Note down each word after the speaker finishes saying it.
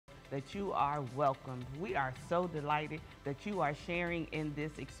that you are welcomed. We are so delighted that you are sharing in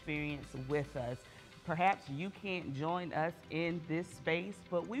this experience with us. Perhaps you can't join us in this space,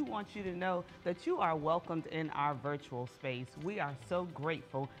 but we want you to know that you are welcomed in our virtual space. We are so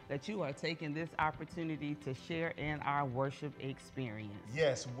grateful that you are taking this opportunity to share in our worship experience.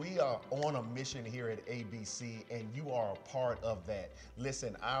 Yes, we are on a mission here at ABC, and you are a part of that.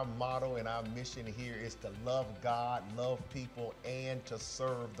 Listen, our motto and our mission here is to love God, love people, and to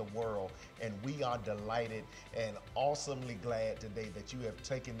serve the world. And we are delighted and awesomely glad today that you have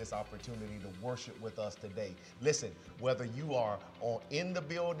taken this opportunity to worship with us today. Listen, whether you are in the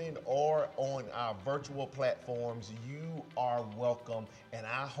building or on our virtual platforms, you are welcome, and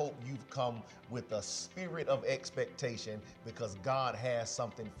I hope you've come with a spirit of expectation because God has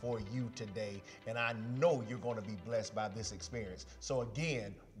something for you today, and I know you're going to be blessed by this experience. So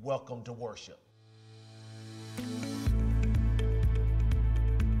again, welcome to worship.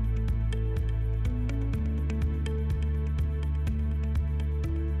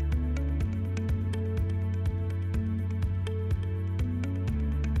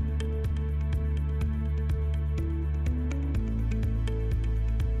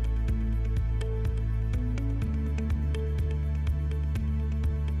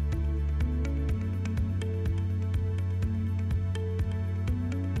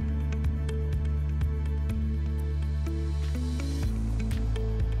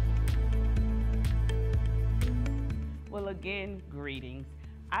 Again, greetings.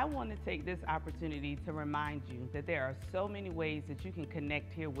 I want to take this opportunity to remind you that there are so many ways that you can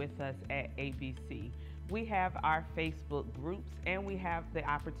connect here with us at ABC. We have our Facebook groups, and we have the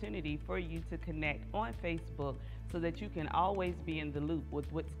opportunity for you to connect on Facebook so that you can always be in the loop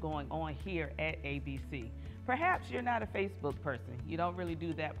with what's going on here at ABC. Perhaps you're not a Facebook person. You don't really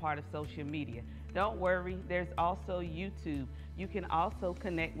do that part of social media. Don't worry, there's also YouTube. You can also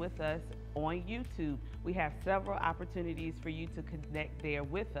connect with us on YouTube. We have several opportunities for you to connect there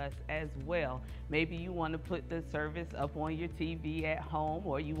with us as well. Maybe you want to put the service up on your TV at home,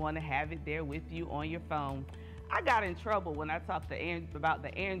 or you want to have it there with you on your phone. I got in trouble when I talked about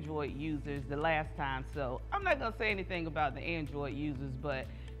the Android users the last time, so I'm not going to say anything about the Android users, but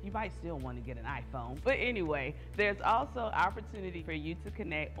you might still want to get an iPhone. But anyway, there's also opportunity for you to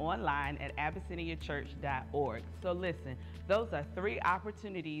connect online at abyssiniachurch.org. So listen, those are 3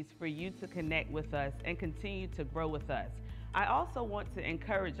 opportunities for you to connect with us and continue to grow with us. I also want to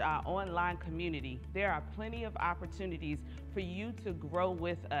encourage our online community. There are plenty of opportunities for you to grow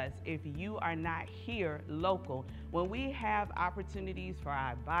with us if you are not here local. When we have opportunities for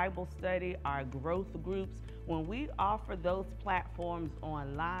our Bible study, our growth groups, when we offer those platforms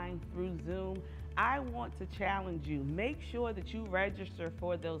online through Zoom, I want to challenge you. Make sure that you register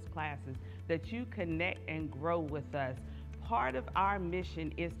for those classes, that you connect and grow with us. Part of our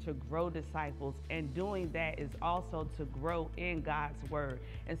mission is to grow disciples, and doing that is also to grow in God's Word.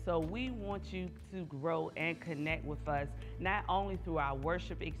 And so we want you to grow and connect with us, not only through our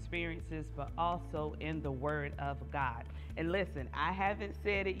worship experiences, but also in the Word of God. And listen, I haven't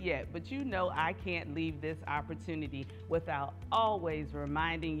said it yet, but you know I can't leave this opportunity without always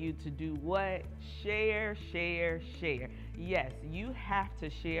reminding you to do what? Share, share, share. Yes, you have to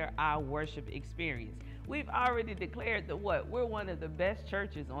share our worship experience. We've already declared that we're one of the best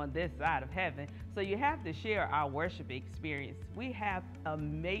churches on this side of heaven, so you have to share our worship experience. We have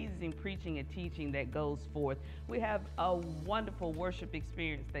amazing preaching and teaching that goes forth. We have a wonderful worship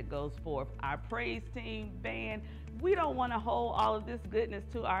experience that goes forth. Our praise team, band, we don't want to hold all of this goodness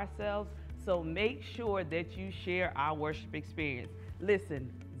to ourselves, so make sure that you share our worship experience.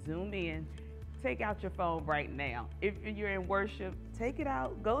 Listen, zoom in. Take out your phone right now. If you're in worship, take it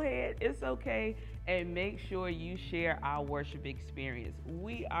out. Go ahead. It's okay. And make sure you share our worship experience.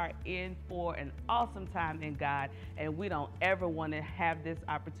 We are in for an awesome time in God, and we don't ever want to have this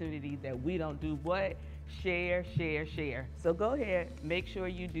opportunity that we don't do what? Share, share, share. So go ahead, make sure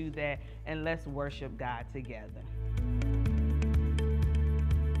you do that, and let's worship God together.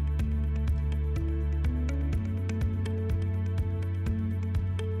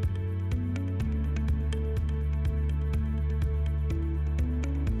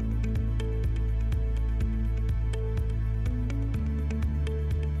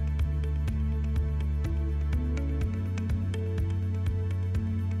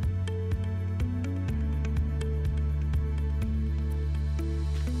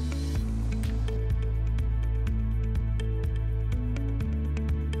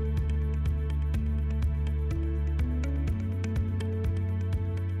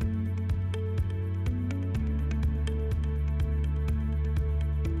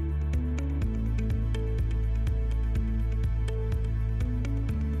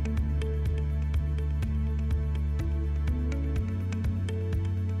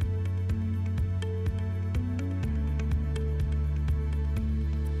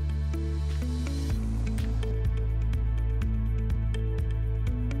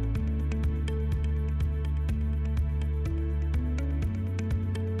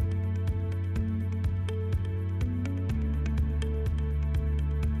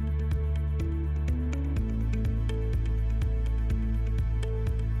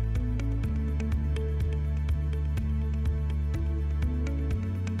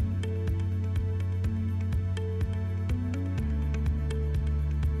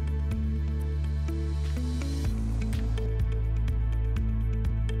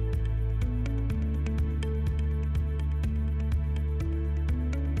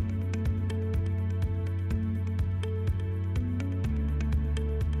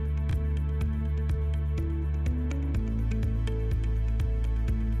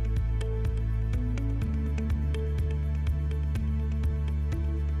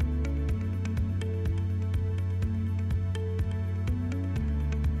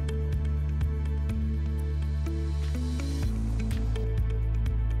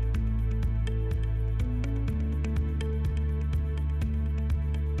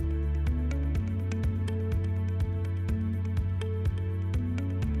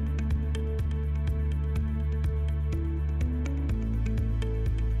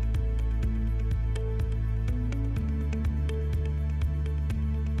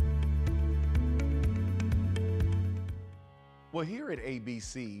 Well, here at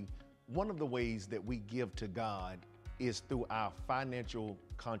ABC, one of the ways that we give to God is through our financial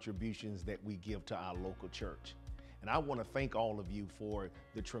contributions that we give to our local church. And I want to thank all of you for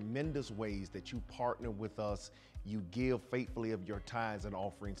the tremendous ways that you partner with us. You give faithfully of your tithes and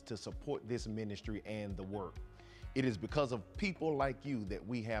offerings to support this ministry and the work. It is because of people like you that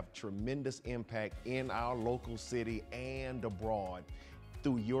we have tremendous impact in our local city and abroad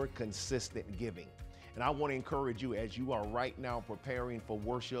through your consistent giving. And I want to encourage you, as you are right now preparing for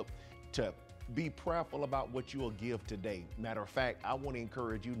worship, to be prayerful about what you will give today. Matter of fact, I want to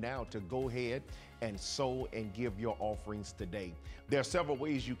encourage you now to go ahead and sow and give your offerings today. There are several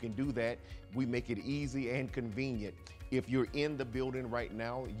ways you can do that. We make it easy and convenient. If you're in the building right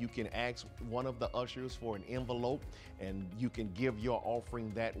now, you can ask one of the ushers for an envelope and you can give your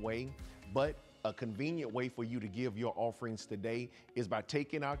offering that way. But a convenient way for you to give your offerings today is by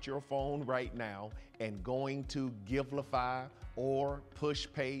taking out your phone right now and going to Givelify or Push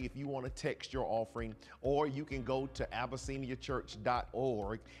Pay if you want to text your offering, or you can go to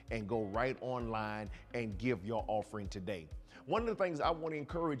abyssiniachurch.org and go right online and give your offering today. One of the things I want to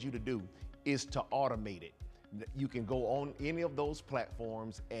encourage you to do is to automate it. You can go on any of those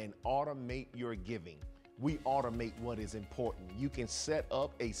platforms and automate your giving. We automate what is important. You can set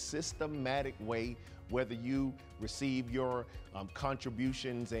up a systematic way, whether you receive your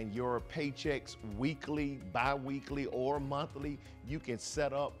contributions and your paychecks weekly, bi-weekly, or monthly. You can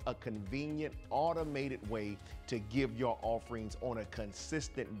set up a convenient, automated way to give your offerings on a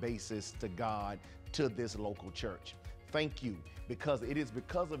consistent basis to God, to this local church. Thank you, because it is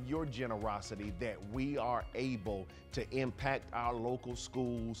because of your generosity that we are able to impact our local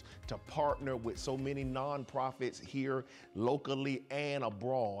schools, to partner with so many nonprofits here locally and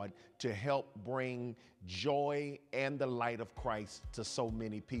abroad to help bring joy and the light of Christ to so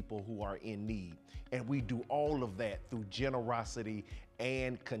many people who are in need. And we do all of that through generosity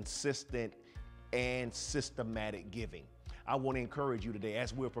and consistent and systematic giving. I want to encourage you today,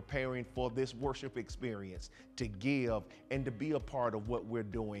 as we're preparing for this worship experience, to give and to be a part of what we're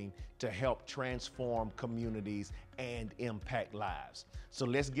doing to help transform communities and impact lives. So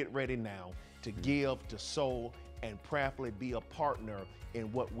let's get ready now to give, to sow, and prayerfully be a partner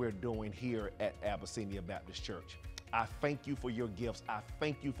in what we're doing here at Abyssinia Baptist Church. I thank you for your gifts. I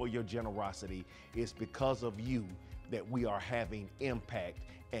thank you for your generosity. It's because of you that we are having impact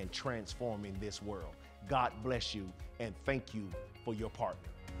and transforming this world. God bless you, and thank you for your partner.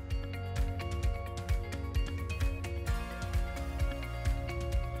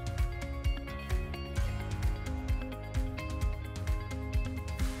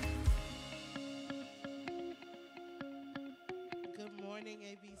 Good morning,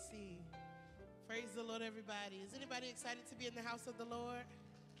 ABC. Praise the Lord, everybody. Is anybody excited to be in the house of the Lord?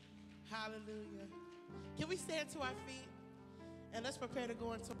 Hallelujah. Can we stand to our feet and let's prepare to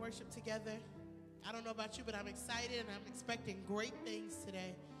go into worship together? I don't know about you, but I'm excited and I'm expecting great things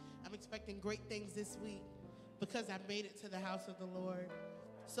today. I'm expecting great things this week because I made it to the house of the Lord.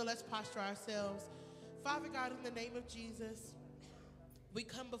 So let's posture ourselves. Father God, in the name of Jesus, we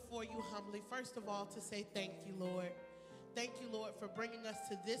come before you humbly, first of all, to say thank you, Lord. Thank you, Lord, for bringing us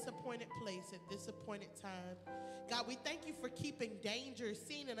to this appointed place at this appointed time. God, we thank you for keeping danger,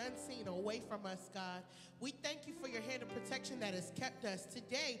 seen and unseen, away from us, God. We thank you for your hand of protection that has kept us.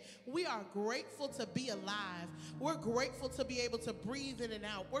 Today, we are grateful to be alive. We're grateful to be able to breathe in and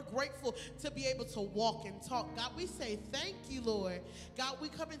out. We're grateful to be able to walk and talk. God, we say thank you, Lord. God, we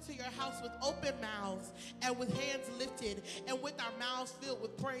come into your house with open mouths and with hands lifted and with our mouths filled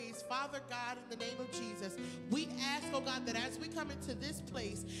with praise. Father God, in the name of Jesus, we ask, oh God, that as we come into this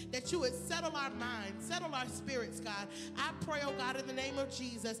place, that you would settle our minds, settle our spirits, God. I pray, oh God, in the name of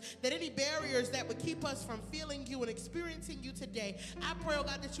Jesus, that any barriers that would keep us from feeling you and experiencing you today, I pray, oh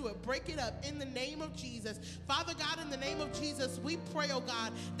God, that you would break it up in the name of Jesus. Father God, in the name of Jesus, we pray, oh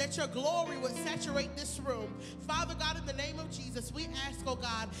God, that your glory would saturate this room. Father God, in the name of Jesus, we ask, oh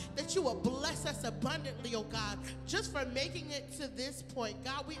God, that you will bless us abundantly, oh God, just for making it to this point.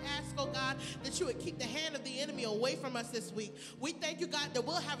 God, we ask, oh God, that you would keep the hand of the enemy away from us this week. We thank you, God, that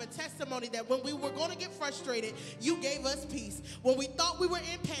we'll have a testimony that when we were going to get frustrated, you gave us peace. When we thought we were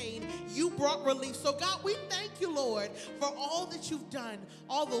in pain, you brought relief. So God, we thank you, Lord, for all that you've done,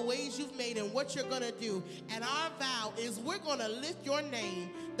 all the ways you've made and what you're going to do. And our vow is we're going to lift your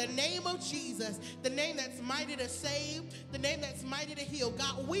name, the name of Jesus, the name that's mighty to save, the name that's mighty to heal.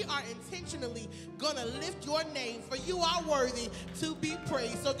 God, we are intentionally going to lift your name, for you are worthy to be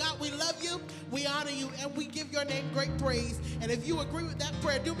praised. So God, we love you, we honor you, and we give your name great praise. And if you agree with that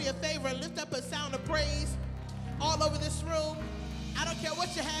prayer, do me a favor and lift up a sound of praise all over this room. I don't care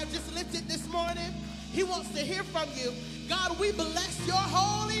what you have, just lift it this morning. He wants to hear from you. God, we bless your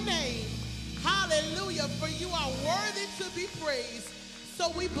holy name. Hallelujah, for you are worthy to be praised. So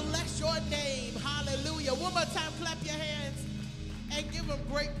we bless your name. Hallelujah. One more time, clap your hands and give him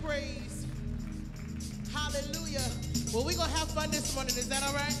great praise. Hallelujah. Well, we're going to have fun this morning. Is that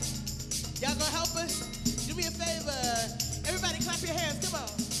all right? Y'all going to help us? Do me a favor. Everybody clap your hands. Come on.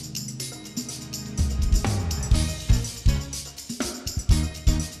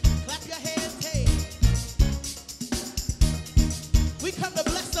 Clap your hands. Hey. We come to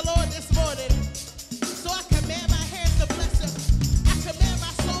bless the Lord this morning. So I command my hands to bless him. I command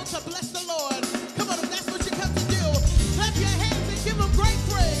my soul to bless the Lord. Come on, if that's what you come to do, clap your hands and give him great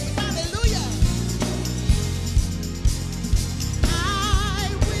praise. Hallelujah. I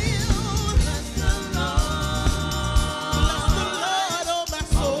will bless the Lord, oh my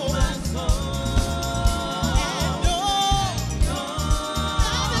soul. And all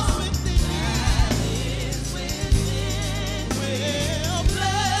that is within me will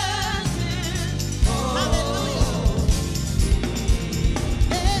bless him. Hallelujah.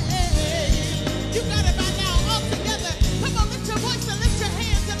 You got it by now, all together. Come on, lift your voice and lift your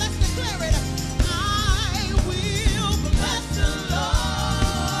hands and let's declare it. I will bless the Lord,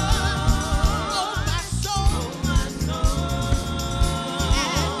 oh my soul,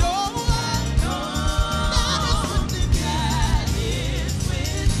 and all that is within me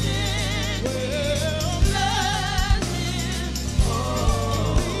will bless him.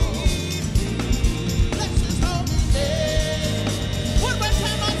 Bless his holy name. One more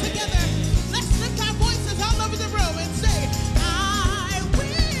time all together. Let's lift our voices all over the room and say, I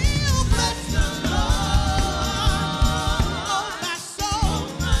will bless the Lord, oh my soul.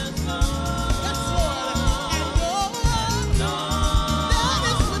 Yes, Lord. And all that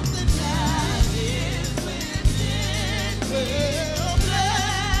is within me will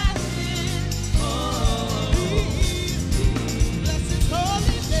bless his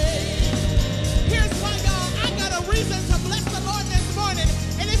holy name. Here's why, y'all. I got a reason to bless the Lord this morning.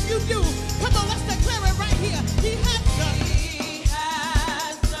 And if you do, come on, let's declare it right here. He has done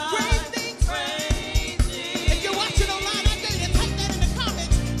great things. If you're watching online, I dare you to type that in the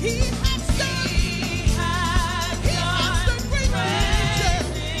comments. He has done great things.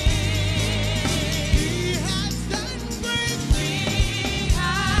 He has done great things.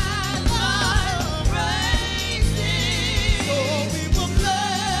 So we will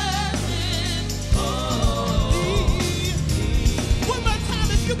bless him. One more time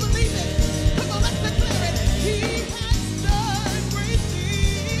if you believe it. Come on, let's declare it. He has done great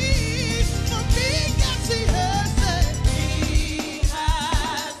things for me. Yes, he has done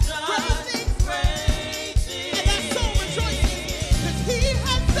great things. And our soul rejoices because he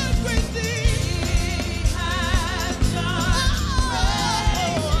has done great things.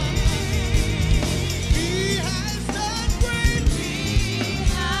 He has done great things.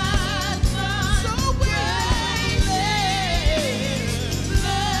 So we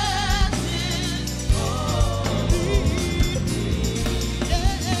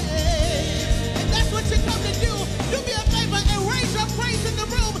if that's what you come to do, do me a favor and raise your praise in the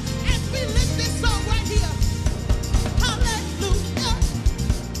room as we lift this song right here. Hallelujah.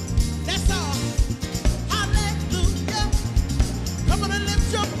 That's all. Hallelujah. Come on and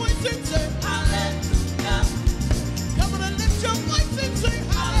lift your voice and say hallelujah. Come on and lift your voice and say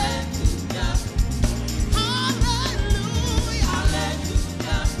hallelujah. Hallelujah.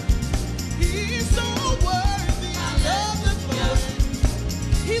 He's so worthy of the glory.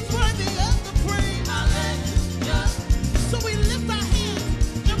 He's worthy of the praise. Hallelujah. So we lift our hands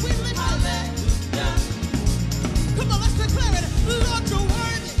and we lift hallelujah. Come on, let's declare it. Lord, you're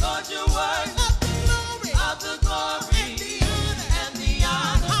worthy. Lord, you're worthy of the glory and the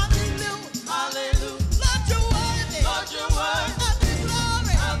honor. Hallelujah.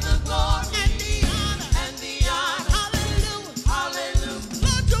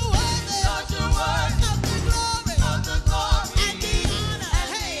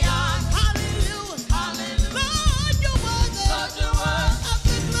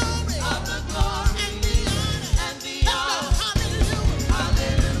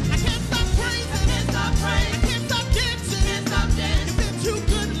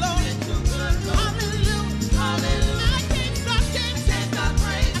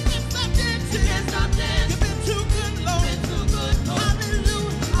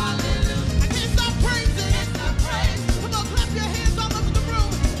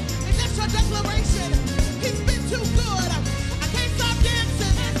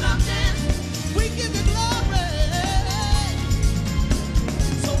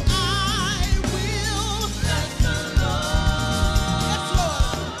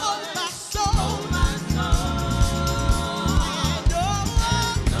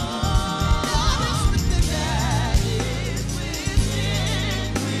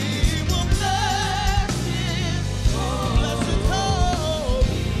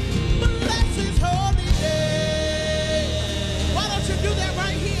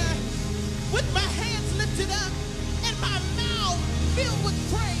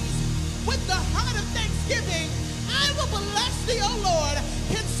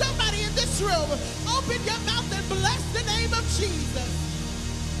 room, open your mouth and bless the name of Jesus.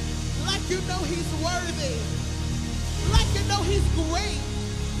 Like you know he's worthy. Like you know he's great.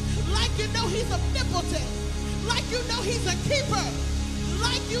 Like you know he's omnipotent. Like you know he's a keeper.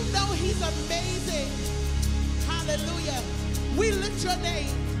 Like you know he's amazing. Hallelujah. We lift your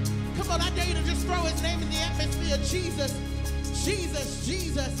name. Come on, I dare you to just throw his name in the atmosphere. Jesus, Jesus,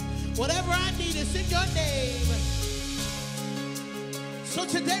 Jesus. Whatever I need is in your name. So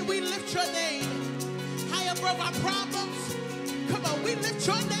today we lift your name high above our problems. Come on, we lift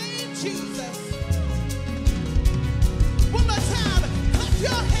your name, Jesus. One more time, clap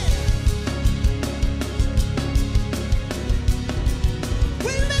your hands.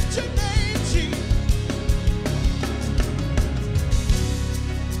 We lift your name, Jesus.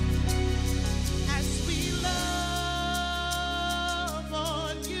 As we love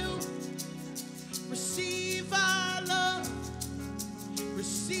on you, receive our love.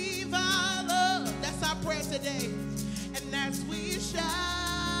 Receive our love. That's our prayer today. And as we shout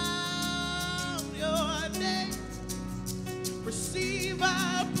your name, receive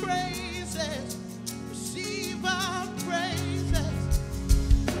our praises. Receive our praises.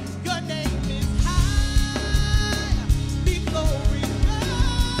 Your name is high. Be glorified.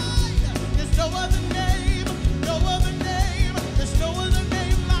 There's no other name. No other name. There's no other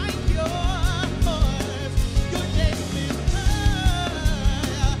name like yours. Your name is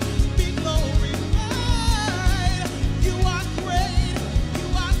high. Be glorified. You are great. You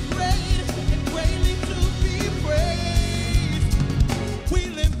are great and greatly to be praised. We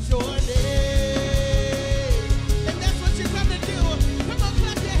lift your name. If that's what you come to do, come on,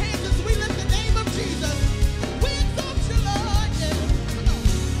 clap your hands as we lift the name of Jesus. We exalt you, Lord. Yeah. Come on.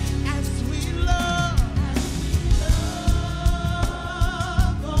 As we love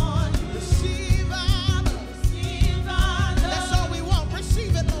on you. Receive our love. That's all we want.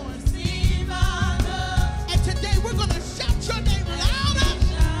 Receive it, Lord. And today we're going to shout your name louder.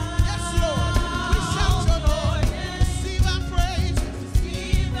 Yes, Lord. We shout your name. Receive our praise.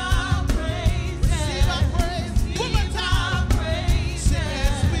 Receive our praise. One more time. Sing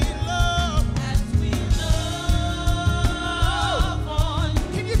as we love.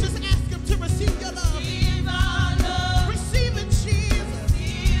 Can you just ask him to receive your love? Receive it, Jesus.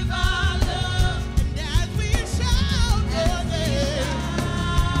 And as we shout your name,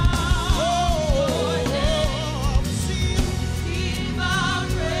 receive.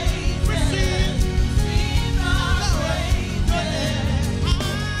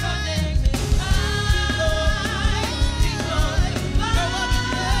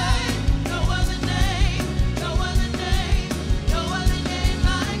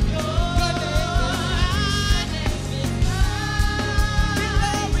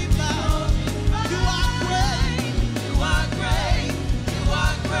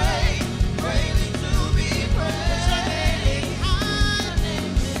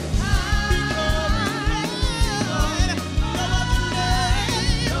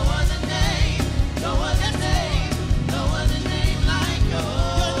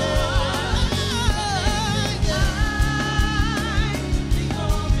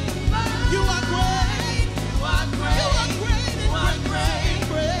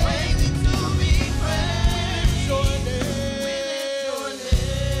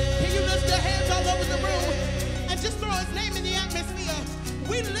 Can you lift your hands all over the room and just throw his name in the atmosphere?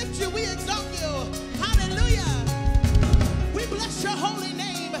 We lift you, we exalt you. Hallelujah. We bless your holy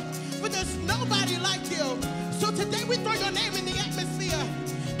name, for there's nobody like you. So today we throw your name in the atmosphere.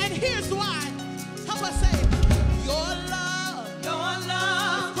 And here's why. Help us say, your love is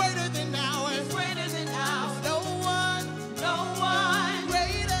greater than ours. No one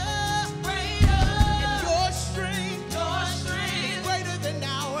greater. And your strength is greater than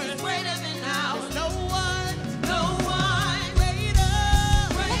ours. There's no one greater.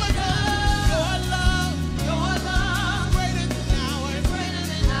 One more time. Your love is greater than ours.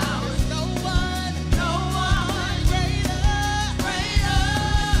 There's no one greater.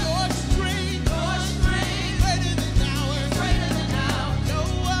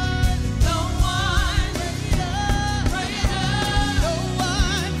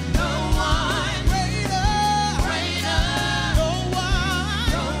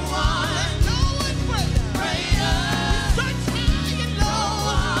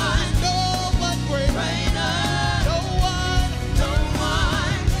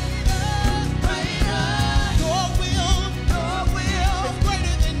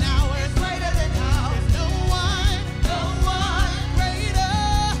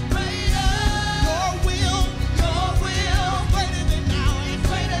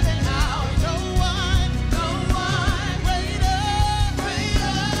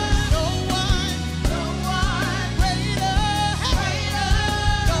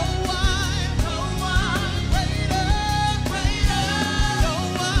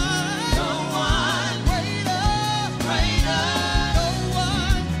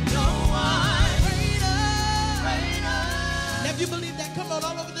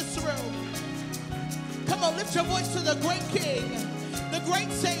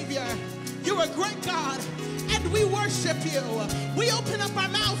 great Savior. You're a great God. And we worship you. We open up our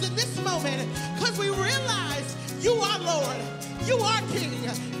mouths in this moment because we realize you are Lord. You are King.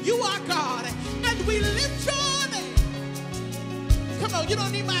 You are God. And we lift your name. Come on, you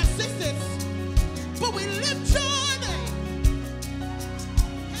don't need my assistance. But we lift your name.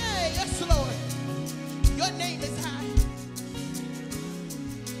 Hey, yes, Lord. Your name is high.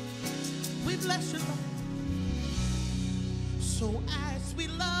 We bless you, Lord. So as we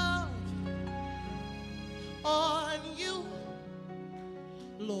love on you,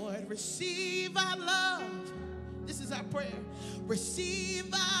 Lord, receive our love. This is our prayer.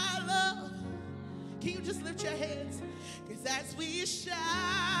 Receive our love. Can you just lift your hands? Because as we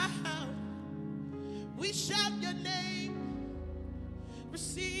shout your name.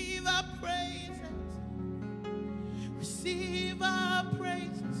 Receive our praises. Receive our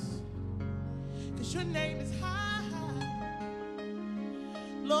praises. Because your name is high.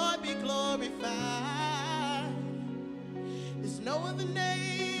 Lord, be glorified. There's no other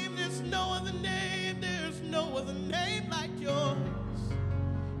name, there's no other name, there's no other name like yours.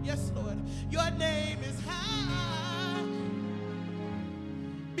 Yes, Lord, your name is high.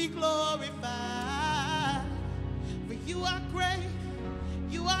 Be glorified. For you are great,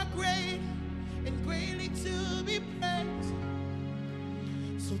 and greatly to be praised.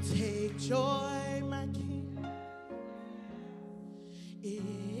 So take joy, my King,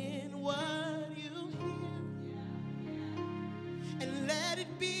 in what you hear, and let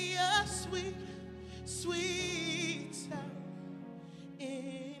it be a sweet, sweet sound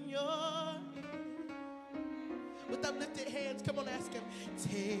in your ear. With uplifted hands, come on, ask him.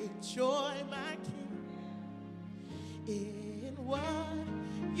 Take joy, my King, in what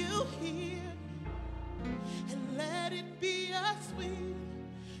you hear, and let it be a sweet,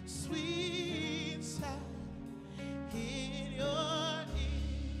 sweet sound in your ear.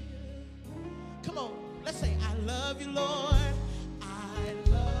 Come on, let's say, I love you, Lord. I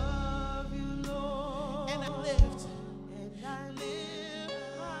love you, Lord. And I lift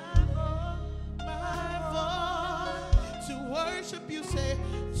my voice to worship you. Say,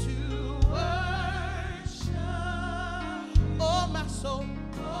 to worship. Oh, my soul.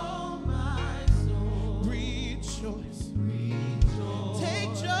 Oh, my soul. Rejoice. Rejoice.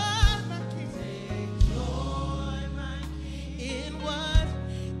 Take joy, my King. Take joy, my King. In what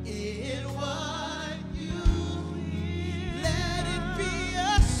you hear. Let it be a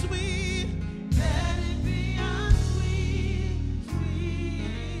sweet,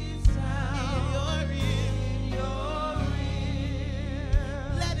 sweet sound in your ear.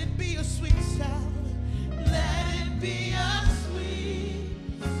 Let it be a sweet sound. Let it be a sweet,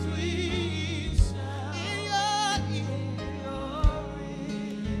 sweet sound in your ear.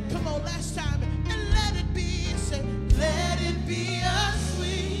 Come on, last time. And let it be, say, let it be a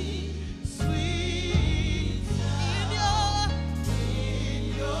sweet, sweet sound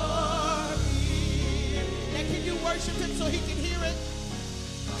in your ear. Now, can you worship him so he can hear it?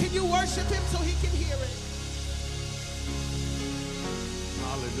 Can you worship him so he can hear it?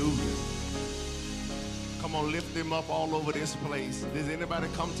 Hallelujah. Come on, lift him up all over this place. Does anybody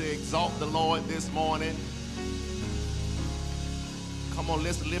come to exalt the Lord this morning? Come on,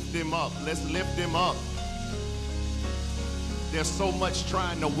 let's lift him up. Let's lift him up. There's so much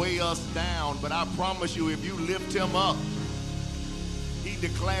trying to weigh us down, but I promise you, if you lift him up, he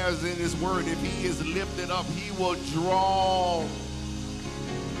declares in his word, if he is lifted up, he will draw.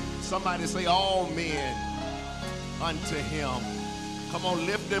 Somebody say, all men unto him. Come on,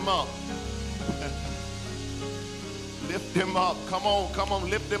 lift him up. Lift him up. Come on,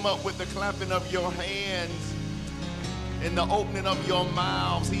 lift him up with the clapping of your hands and the opening of your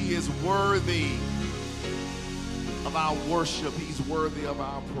mouths. He is worthy of our worship. He's worthy of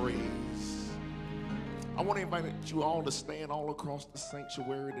our praise. I want to invite you all to stand all across the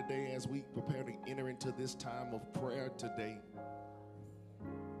sanctuary today as we prepare to enter into this time of prayer today.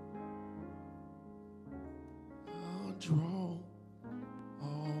 I'll draw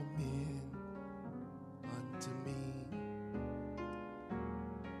all men unto me.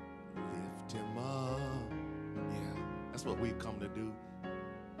 Lift him up. Yeah, that's what we come to do.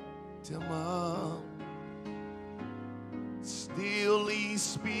 Lift him up. Still he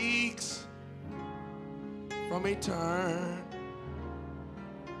speaks from eternity.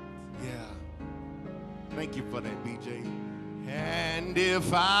 Yeah. Thank you for that, BJ. And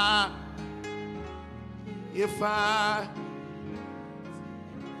if I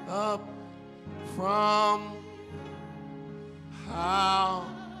up from how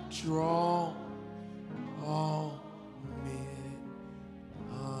draw all men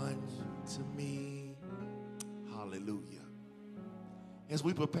unto me. Hallelujah. As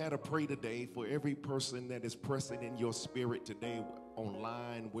we prepare to pray today, for every person that is present in your spirit today,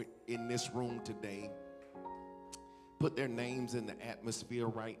 online, in this room today, put their names in the atmosphere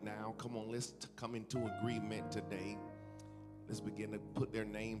right now. Come on, let's come into agreement today. Let's begin to put their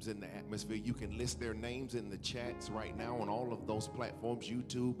names in the atmosphere. You can list their names in the chats right now on all of those platforms,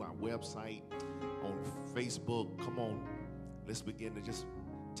 YouTube, our website, on Facebook. Come on, let's begin to just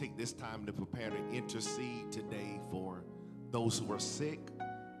take this time to prepare to intercede today for those who are sick,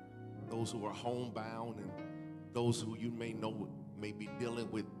 those who are homebound, and those who you may know may be dealing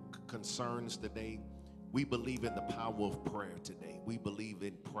with concerns today. We believe in the power of prayer today. We believe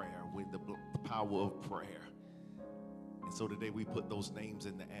in prayer, with the power of prayer. And so today we put those names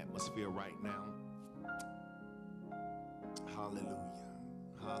in the atmosphere right now. Hallelujah.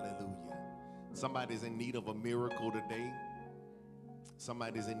 Hallelujah. Somebody's in need of a miracle today.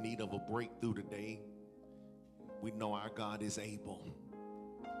 Somebody's in need of a breakthrough today. We know our God is able.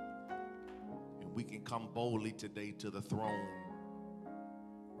 And we can come boldly today to the throne,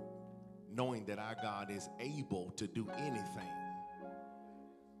 knowing that our God is able to do anything.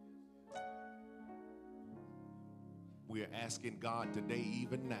 We are asking God today,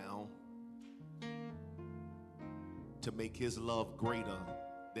 even now, to make his love greater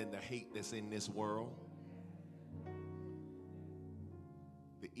than the hate that's in this world,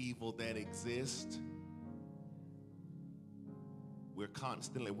 the evil that exists. We're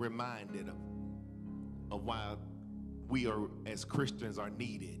constantly reminded of why we are, as Christians, are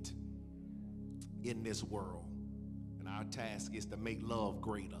needed in this world. And our task is to make love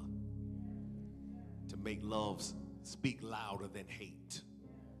greater, to make love speak louder than hate.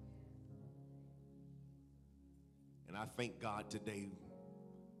 And I thank God today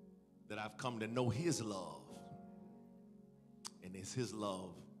that I've come to know his love. And it's his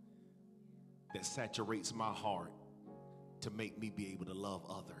love that saturates my heart to make me be able to love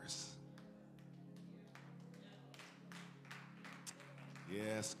others.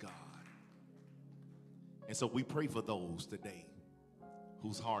 Yes, God. And so we pray for those today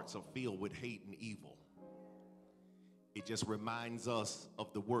whose hearts are filled with hate and evil. It just reminds us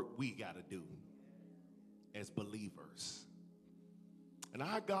of the work we got to do as believers. And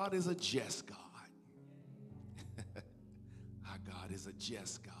our God is a just God. Our God is a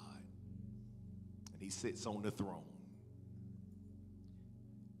just God. And he sits on the throne.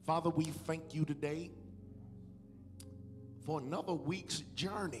 Father, we thank you today for another week's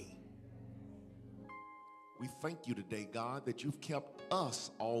journey. We thank you today, God, that you've kept us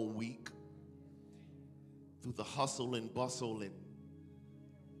all week through the hustle and bustle and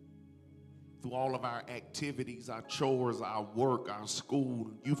through all of our activities, our chores, our work, our school.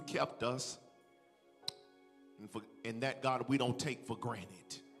 You've kept us. And that, God, we don't take for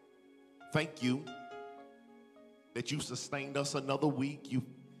granted. Thank you that you sustained us another week. You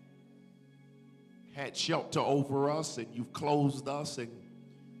had shelter over us, and you've clothed us, and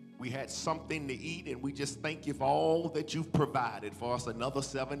we had something to eat, and we just thank you for all that you've provided for us another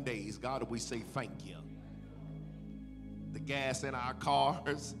 7 days. God, we say thank you. The gas in our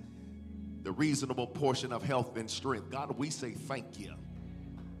cars, the reasonable portion of health and strength. God, we say thank you.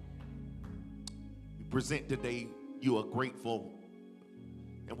 We present today you are grateful,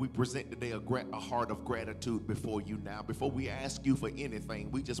 and we present today a heart of gratitude before you now. Before we ask you for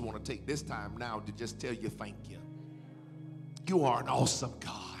anything, we just want to take this time now to just tell you thank you. You are an awesome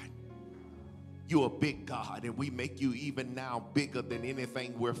God. You're a big God, and we make you even now bigger than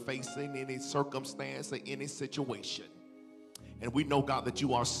anything we're facing, any circumstance or any situation. And we know, God, that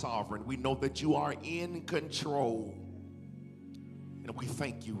you are sovereign. We know that you are in control. And we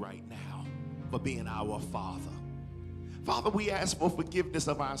thank you right now for being our Father. Father, we ask for forgiveness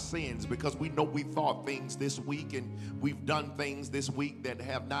of our sins because we know we thought things this week and we've done things this week that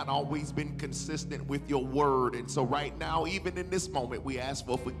have not always been consistent with your word. And so right now, even in this moment, we ask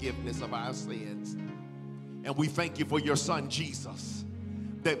for forgiveness of our sins. And we thank you for your son, Jesus,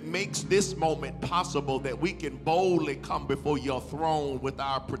 that makes this moment possible, that we can boldly come before your throne with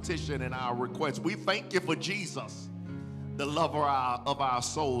our petition and our request. We thank you for Jesus, the lover of our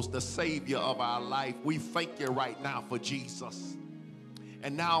souls, the savior of our life. We thank you right now for Jesus.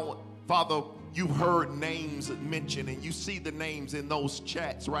 And now, Father, you heard names mentioned, and you see the names in those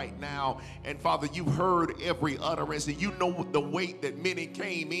chats right now. And Father, you heard every utterance, and you know the weight that many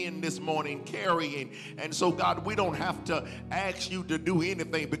came in this morning carrying. And so, God, we don't have to ask you to do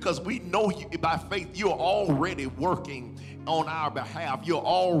anything because we know you, by faith you're already working on our behalf. You're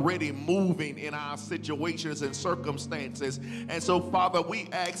already moving in our situations and circumstances. And so, Father, we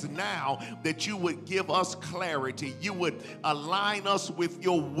ask now that you would give us clarity. You would align us with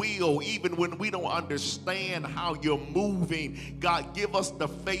your will, even when we don't understand how you're moving. God, give us the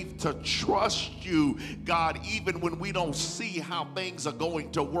faith to trust you, God, even when we don't see how things are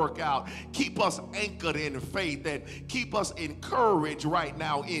going to work out. Keep us anchored in faith and keep us encouraged right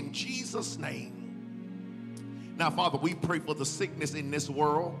now in Jesus' name. Now, Father, we pray for the sickness in this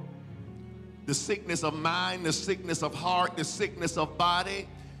world, the sickness of mind, the sickness of heart, the sickness of body.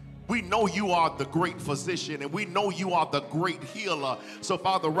 We know you are the great physician, and we know you are the great healer. So,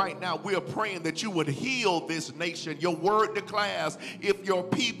 Father, right now we're praying that you would heal this nation. Your word declares if your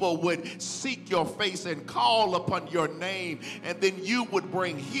people would seek your face and call upon your name, and then you would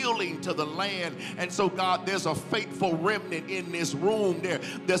bring healing to the land. And so, God, there's a faithful remnant in this room.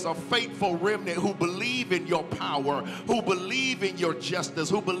 There's a faithful remnant who believe in your power, who believe in your justice,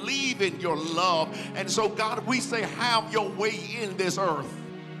 who believe in your love. And so, God, we say, have your way in this earth.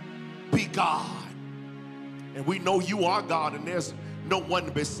 Be God. And we know you are God, and there's no one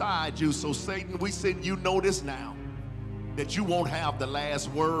beside you. So Satan, we send you notice now that you won't have the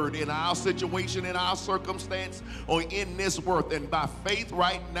last word in our situation, in our circumstance, or in this earth. And by faith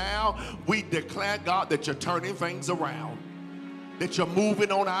right now, we declare, God, that you're turning things around, that you're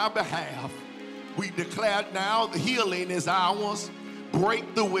moving on our behalf. We declare now the healing is ours.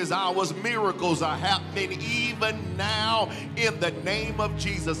 Breakthrough is ours. Miracles are happening even now in the name of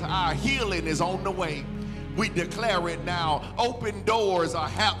Jesus. Our healing is on the way. We declare it now. Open doors are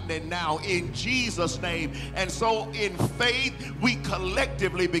happening now in Jesus' name. And so in faith, we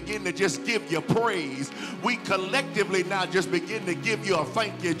collectively begin to just give you praise. We collectively now just begin to give you a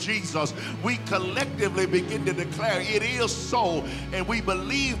thank you, Jesus. We collectively begin to declare it is so. And we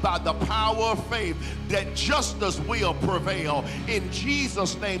believe by the power of faith that justice will prevail. In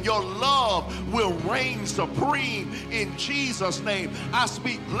Jesus' name, your love will reign supreme. In Jesus' name, I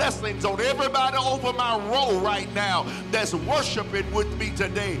speak blessings on everybody over my road right now that's worshiping with me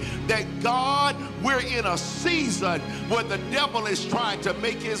today, that God, we're in a season where the devil is trying to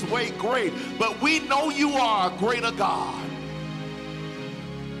make his way great, but we know you are a greater God.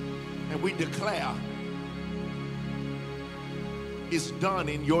 And we declare it's done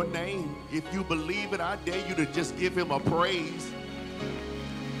in your name. If you believe it, I dare you to just give him a praise.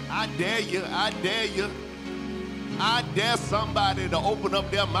 I dare you. I dare you. I dare somebody to open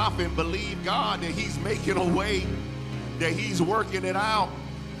up their mouth and believe God that he's making a way, that he's working it out.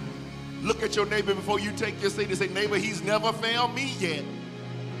 Look at your neighbor before you take your seat and say, neighbor, he's never failed me yet.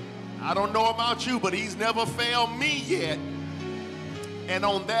 I don't know about you, but he's never failed me yet. And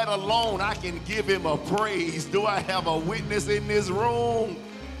on that alone, I can give him a praise. Do I have a witness in this room?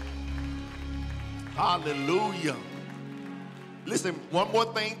 Hallelujah. Listen, one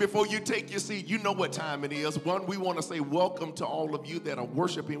more thing before you take your seat. You know what time it is. One, we want to say welcome to all of you that are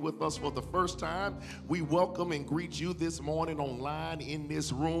worshiping with us for the first time. We welcome and greet you this morning online in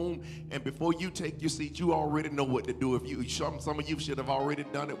this room. And before you take your seat, you already know what to do. If you, some of you should have already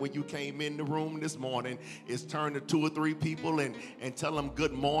done it when you came in the room this morning. Is turn to 2 or 3 people and tell them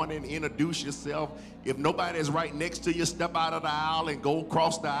good morning, introduce yourself. If nobody is right next to you, step out of the aisle and go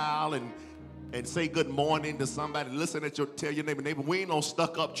across the aisle and say good morning to somebody. Listen at tell your neighbor, we ain't no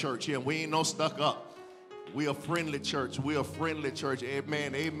stuck up church here. We ain't no stuck up. We a friendly church. We a friendly church.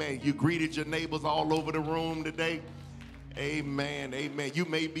 Amen. Amen. You greeted your neighbors all over the room today. Amen. Amen. You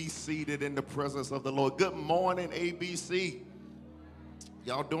may be seated in the presence of the Lord. Good morning, ABC.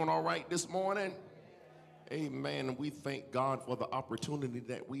 Y'all doing all right this morning? Amen. And we thank God for the opportunity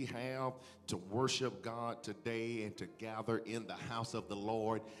that we have to worship God today and to gather in the house of the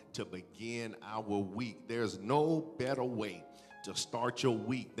Lord to begin our week. There's no better way to start your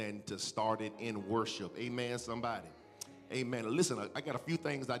week than to start it in worship. Amen, somebody. Amen. Listen, I got a few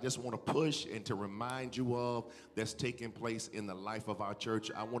things I just want to push and to remind you of that's taking place in the life of our church.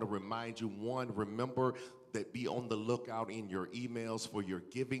 I want to remind you, one, remember that be on the lookout in your emails for your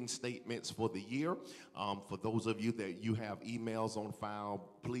giving statements for the year. For those of you that you have emails on file,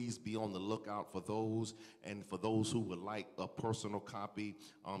 please be on the lookout for those. And for those who would like a personal copy,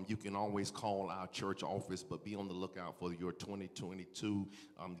 you can always call our church office, but be on the lookout for your 2022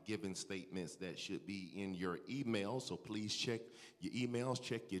 giving statements that should be in your email. So please check your emails,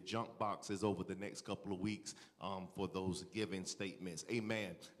 check your junk boxes over the next couple of weeks for those giving statements.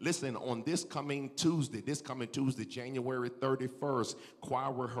 Amen. Listen, on this coming Tuesday, January 31st,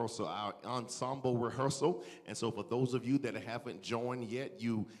 choir rehearsal, our ensemble rehearsal. And so for those of you that haven't joined yet, you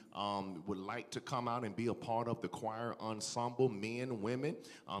you would like to come out and be a part of the choir ensemble, men, women,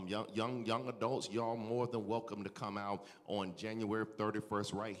 young adults, y'all more than welcome to come out on January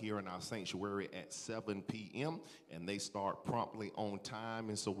 31st right here in our sanctuary at 7 p.m. And they start promptly on time.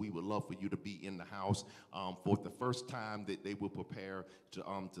 And so we would love for you to be in the house for the first time that they will prepare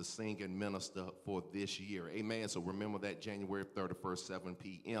to sing and minister for this year. Amen. So remember that January 31st, 7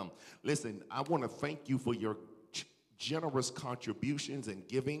 p.m. Listen, I want to thank you for your generous contributions and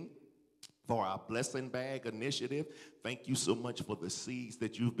giving for our Blessing Bag initiative. Thank you so much for the seeds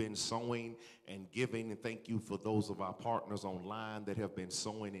that you've been sowing and giving. And thank you for those of our partners online that have been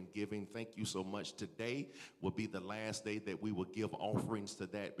sowing and giving. Thank you so much. Today will be the last day that we will give offerings to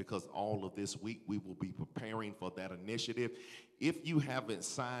that, because all of this week we will be preparing for that initiative. If you haven't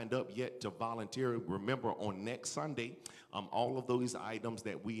signed up yet to volunteer, remember on next Sunday, all of those items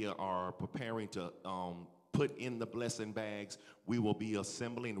that we are preparing to put in the blessing bags, we will be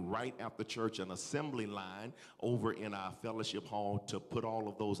assembling right after church, an assembly line over in our fellowship hall to put all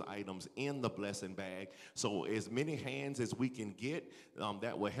of those items in the blessing bag. So as many hands as we can get,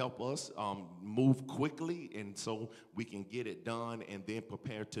 that will help us move quickly, and so we can get it done and then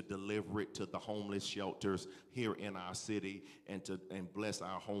prepare to deliver it to the homeless shelters here in our city, and bless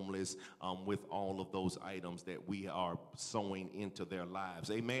our homeless with all of those items that we are sowing into their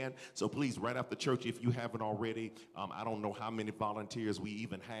lives. Amen. So please, right after church, if you haven't already, I don't know how many volunteers we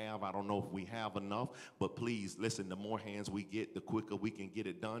even have. I don't know if we have enough, but please listen, the more hands we get, the quicker we can get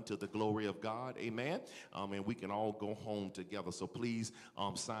it done to the glory of God. Amen. And we can all go home together. So please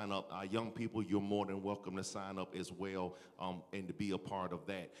sign up. Our young people, you're more than welcome to sign up as well, and to be a part of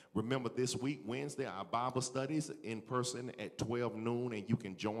that. Remember, this week, Wednesday, our Bible studies in person at 12 noon, and you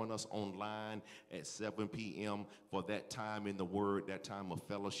can join us online at 7 p.m. for that time in the Word, that time of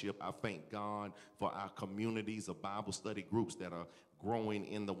fellowship. I thank God for our communities of Bible study groups that are growing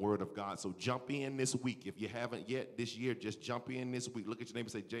in the Word of God. So jump in this week. If you haven't yet this year, just jump in this week. Look at your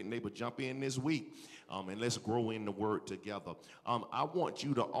neighbor and say, neighbor, jump in this week, and let's grow in the Word together. I want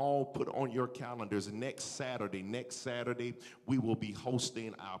you to all put on your calendars next Saturday, we will be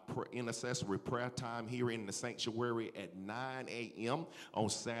hosting our intercessory prayer time here in the sanctuary at 9 a.m. on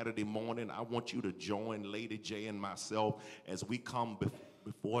Saturday morning. I want you to join Lady J and myself as we come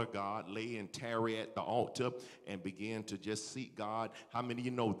before God, lay and tarry at the altar and begin to just seek God. How many of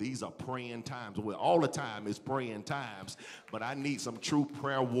you know these are praying times? Well, all the time is praying times, but I need some true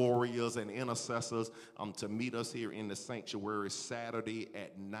prayer warriors and intercessors to meet us here in the sanctuary Saturday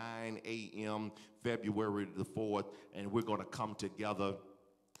at 9 a.m. February the 4th, and we're going to come together,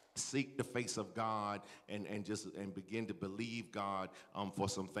 seek the face of God, and begin to believe God for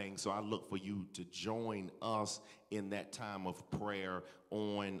some things. So I look for you to join us in that time of prayer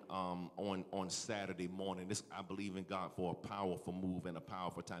on Saturday morning. I believe in God for a powerful move and a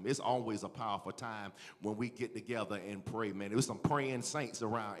powerful time. It's always a powerful time when we get together and pray, man. There's some praying saints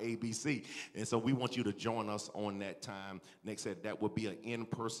around ABC, and so we want you to join us on that time. Next Saturday, that will be an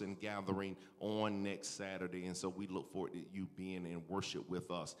in-person gathering on next Saturday, and so we look forward to you being in worship with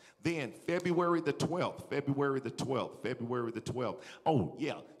us. Then February the 12th. Oh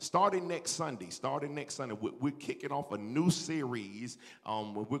yeah, starting next Sunday, we're kicking off a new series.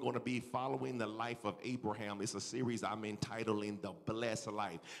 We're going to be following the life of Abraham. It's a series I'm entitling The Blessed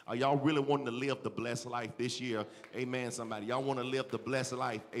Life. Are y'all really wanting to live the blessed life this year? Amen, somebody. Y'all want to live the blessed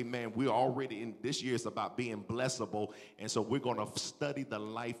life? Amen. We're already in this year. It's about being blessable. And so we're going to study the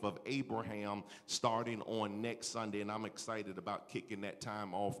life of Abraham starting on next Sunday. And I'm excited about kicking that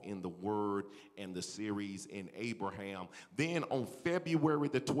time off in the Word and the series in Abraham. Then on February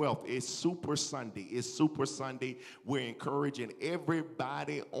the 12th, it's Super Sunday. We're encouraging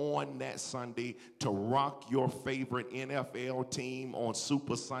everybody on that Sunday to rock your favorite NFL team on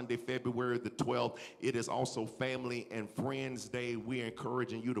Super Sunday, February the 12th. It is also Family and Friends Day. We're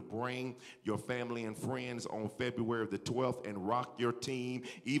encouraging you to bring your family and friends on February the 12th and rock your team,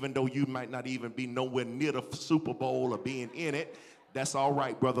 even though you might not even be nowhere near the Super Bowl or being in it. That's all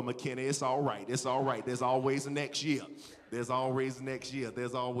right, Brother McKinney. It's all right. There's always next year. There's always next year.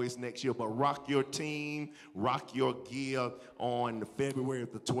 But rock your team, rock your gear on February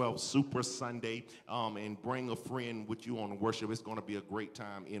the 12th, Super Sunday, and bring a friend with you on worship. It's going to be a great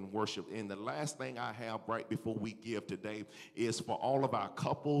time in worship. And the last thing I have right before we give today is for all of our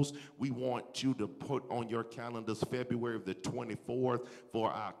couples. We want you to put on your calendars February the 24th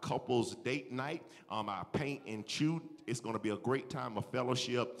for our couples date night, our paint and chew. It's going to be a great time of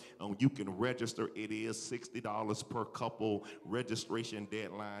fellowship. You can register. It is $60 per couple. Registration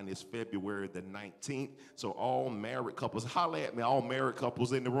deadline is February the 19th. So all married couples, holler at me. All married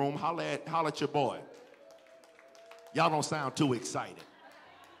couples in the room, holler at your boy. Y'all don't sound too excited.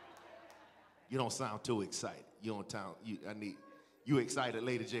 You don't sound too excited. You excited,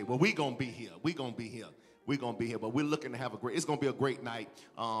 Lady J. Well, we gonna be here. We're gonna be here, but we're looking to have it's gonna be a great night.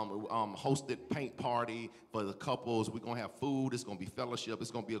 Hosted paint party for the couples. We're gonna have food. It's gonna be fellowship.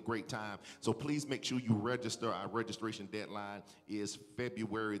 It's gonna be a great time. So please make sure you register. Our registration deadline is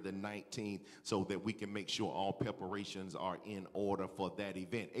February the 19th, so that we can make sure all preparations are in order for that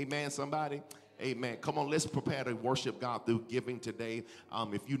event. Amen, somebody? Amen. Come on, let's prepare to worship God through giving today.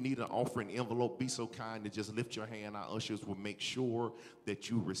 If you need an offering envelope, be so kind to just lift your hand. Our ushers will make sure that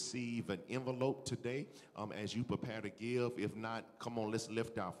you receive an envelope today as you prepare to give. If not, come on, let's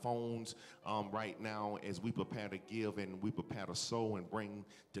lift our phones right now as we prepare to give and we prepare to sow and bring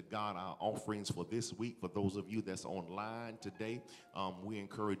to God our offerings for this week. For those of you that's online today, we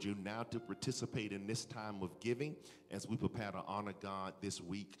encourage you now to participate in this time of giving as we prepare to honor God this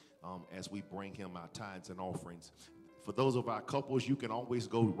week. As we bring him our tithes and offerings. For those of our couples, you can always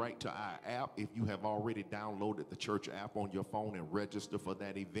go right to our app if you have already downloaded the church app on your phone and register for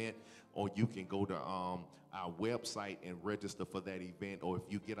that event, or you can go to our website and register for that event, or if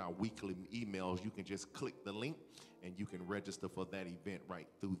you get our weekly emails, you can just click the link and you can register for that event right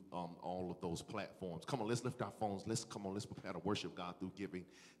through all of those platforms. Come on, let's lift our phones. Let's prepare to worship God through giving.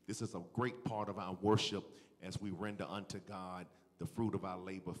 This is a great part of our worship as we render unto God the fruit of our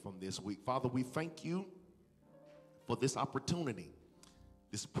labor from this week. Father, we thank you for this opportunity,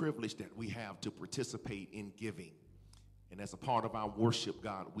 this privilege that we have to participate in giving. And as a part of our worship,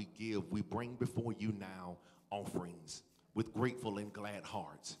 God, we bring before you now offerings with grateful and glad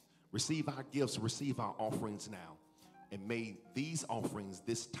hearts. Receive our gifts, receive our offerings now. And may these offerings,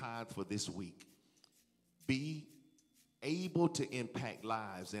 this tithe for this week, be able to impact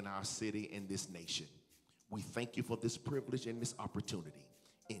lives in our city and this nation. We thank you for this privilege and this opportunity.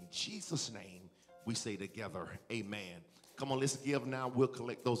 In Jesus' name, we say together, amen. Come on, let's give now. We'll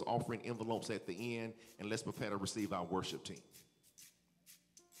collect those offering envelopes at the end, and let's prepare to receive our worship team.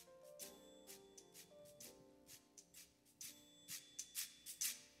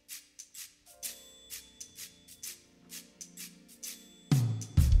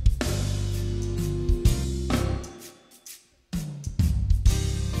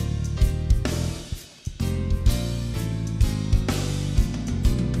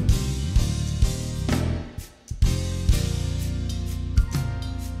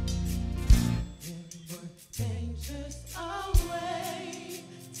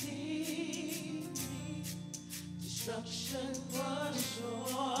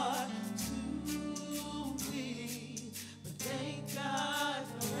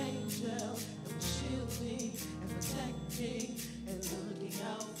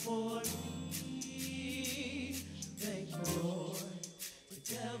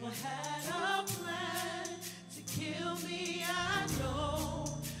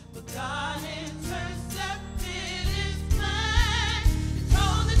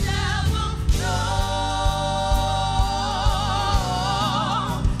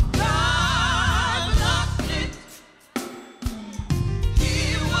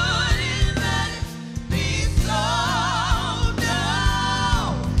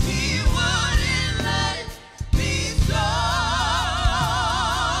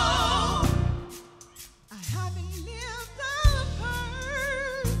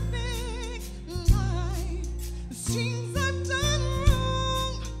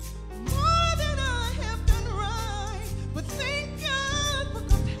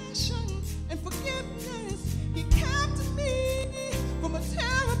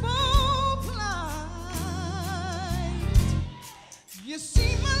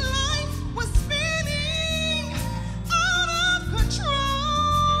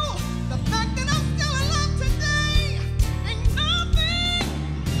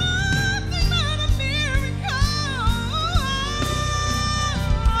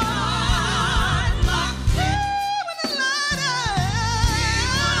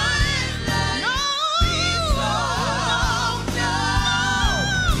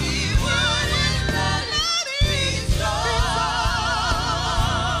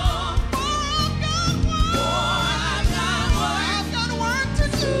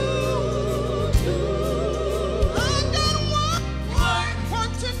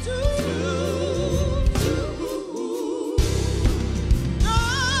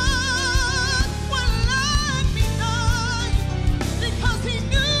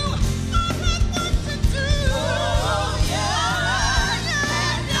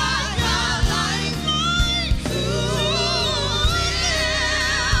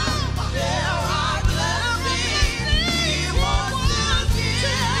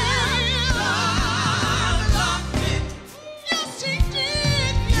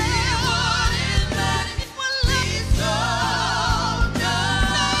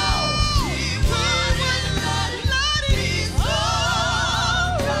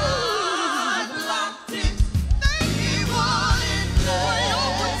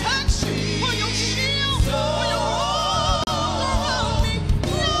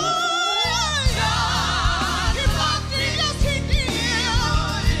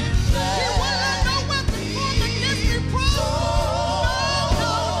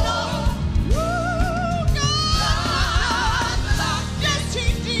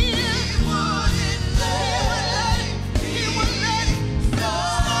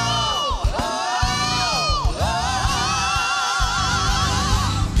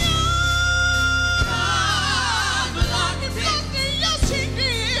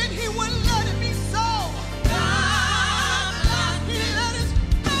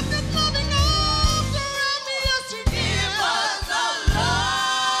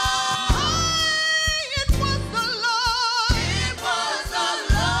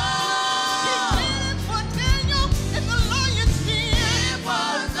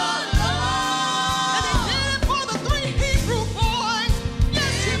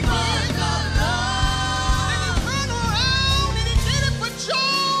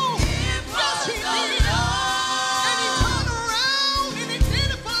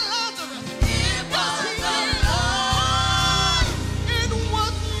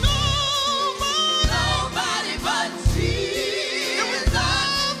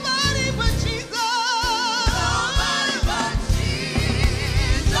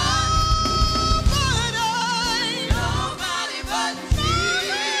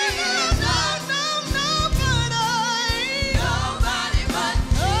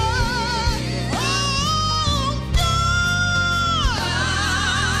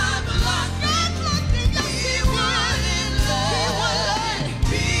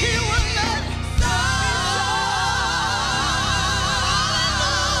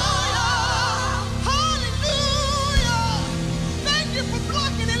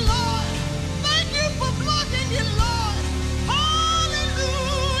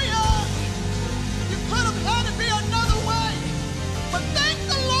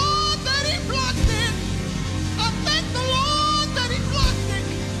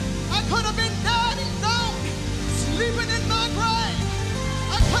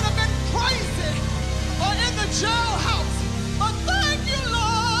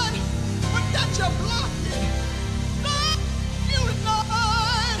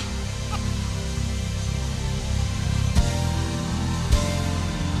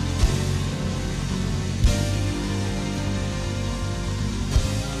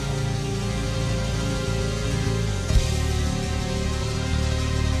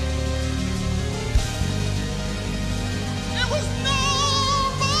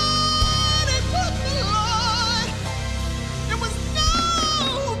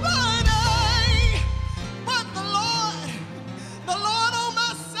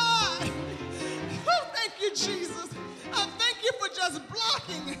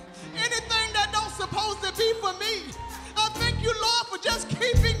 over me. I thank you, Lord, for just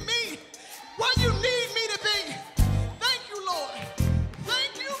keeping me where you need me to be. Thank you, Lord.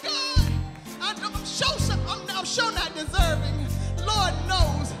 Thank you, God. I'm sure not deserving. Lord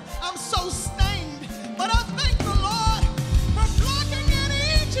knows I'm so stained. But I thank the Lord for blocking it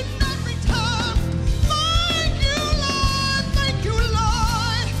each and every time. Thank you, Lord. Thank you,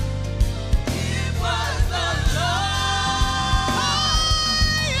 Lord. It was the Lord.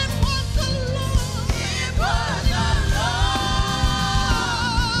 It was the Lord. It was the Lord.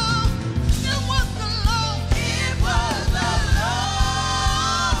 It was the Lord. It was the Lord.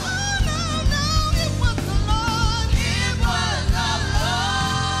 No, it was the Lord. It was the Lord.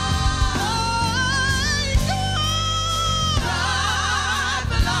 God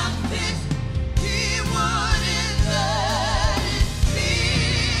belongs this. He wouldn't let it be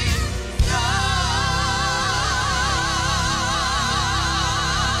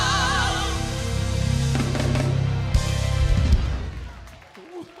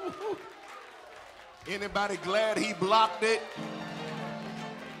Anybody glad he blocked it?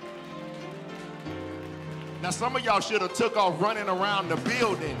 Now some of y'all should have took off running around the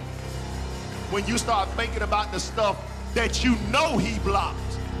building when you start thinking about the stuff that you know he blocked.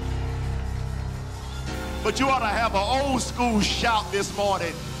 But you ought to have an old school shout this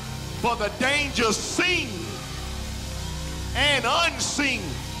morning for the dangers seen and unseen.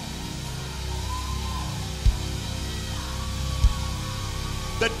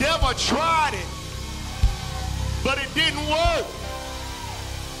 The devil tried it, but it didn't work.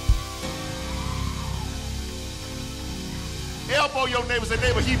 Elbow your neighbor, say,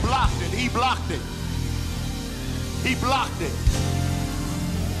 neighbor, he blocked it, he blocked it. He blocked it.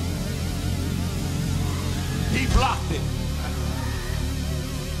 He blocked it.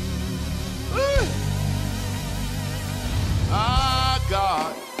 Ah,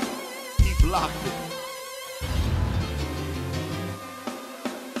 God, he blocked it.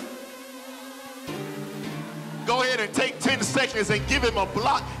 Go ahead and take 10 seconds and give him a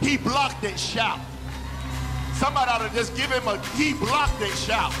block. He blocked it, shout. Somebody ought to just give him a he blocked it,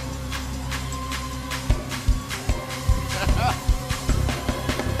 shout.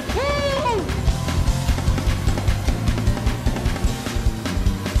 Woo!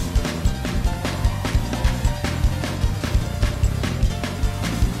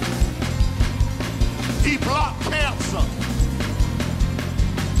 He blocked cancer,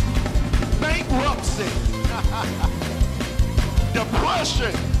 bankruptcy,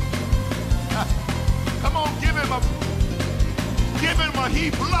 depression. Come on, give him a he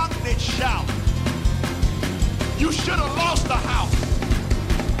blocked it shout. You should have lost the house.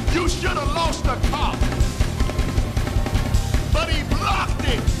 You should have lost the car. But he blocked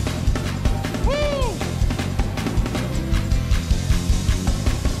it. Woo!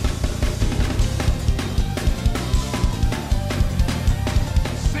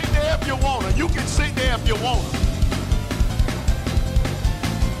 Sit there if you want to. You can sit there if you want to.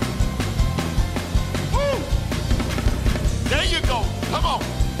 There you go. Come on.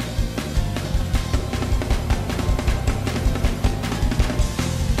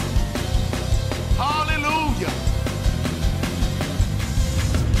 Hallelujah.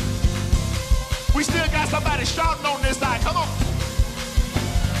 We still got somebody shouting on this side. Come on.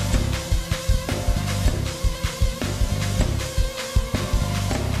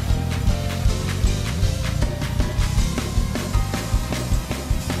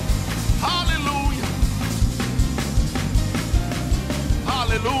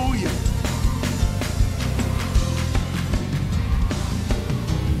 Hallelujah.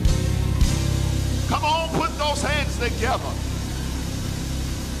 Come on, put those hands together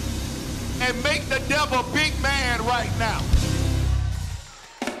and make the devil big man right now.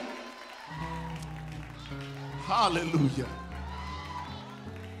 Hallelujah.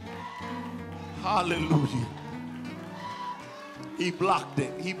 Hallelujah. He blocked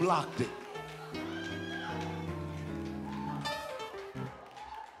it. He blocked it.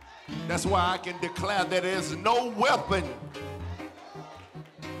 That's why I can declare that there is no weapon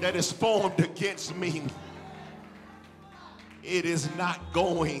that is formed against me. It is not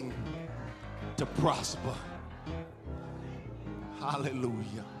going to prosper.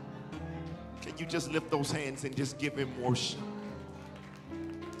 Hallelujah. Can you just lift those hands and just give him worship?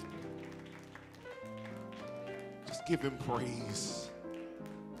 Just give him praise.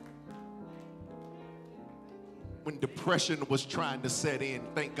 When depression was trying to set in,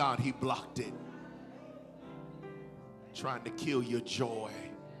 thank God he blocked it. Trying to kill your joy,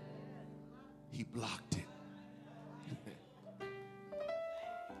 he blocked it.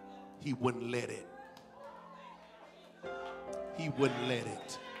 He wouldn't let it. He wouldn't let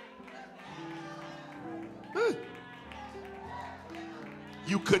it.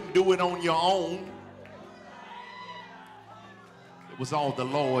 you couldn't do it on your own. It was all the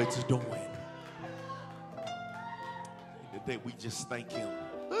Lord's doing. And today we just thank him.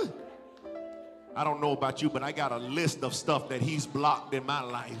 I don't know about you, but I got a list of stuff that he's blocked in my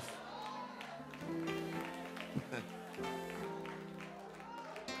life.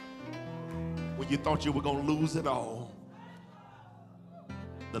 When you thought you were going to lose it all,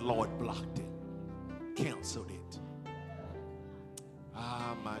 the Lord blocked it, canceled it.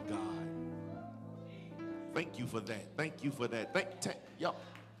 Ah, my God. Thank you for that. Thank you for that. Yup.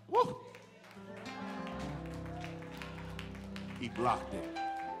 Woo. He blocked it.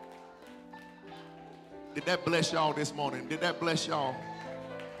 Did that bless y'all this morning? Did that bless y'all?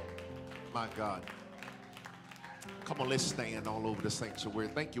 My God. Come on, let's stand all over the sanctuary.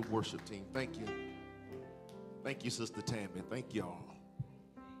 Thank you, worship team. Thank you. Thank you, Sister Tammy. Thank y'all.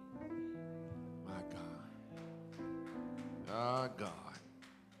 My God. Ah, God.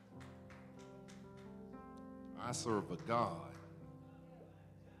 I serve a God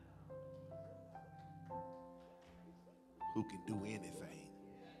who can do anything.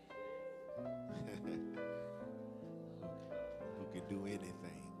 Who can do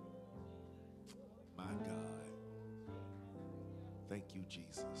anything. My God. Thank you,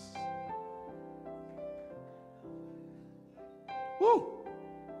 Jesus. Woo!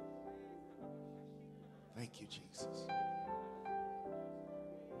 Thank you, Jesus.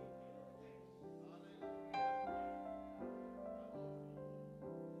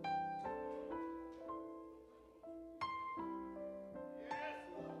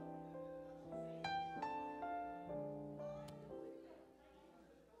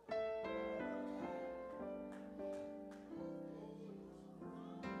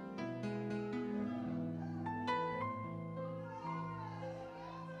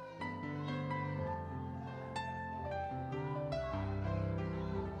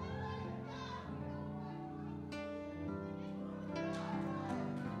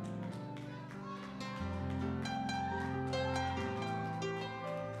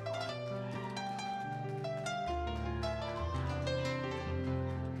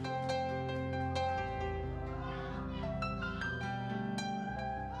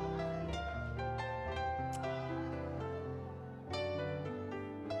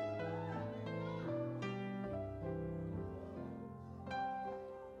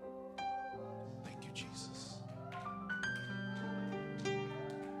 Jesus.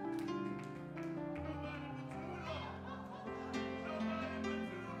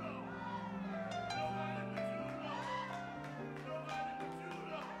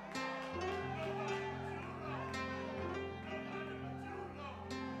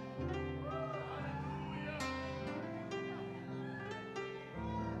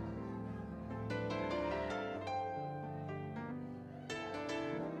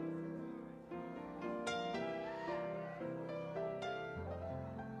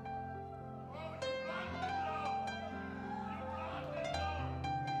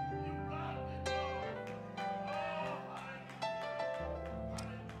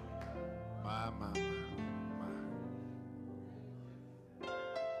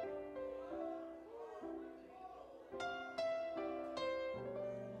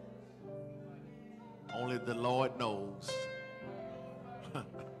 Only the Lord knows.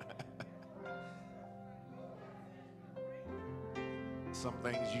 Some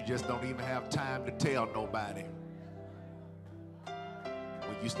things you just don't even have time to tell nobody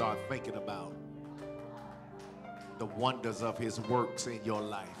when you start thinking about the wonders of his works in your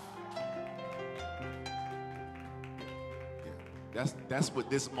life. Yeah, that's what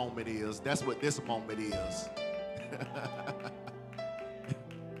this moment is. That's what this moment is.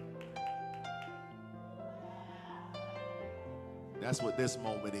 That's what this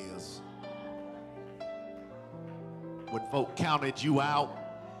moment is. When folk counted you out,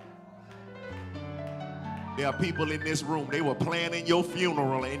 there are people in this room, they were planning your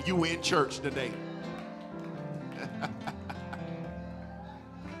funeral and you in church today.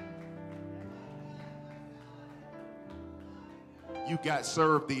 You got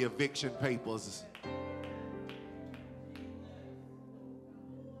served the eviction papers.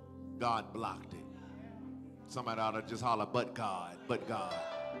 God blocked it. Somebody ought to just holler, but God, but God,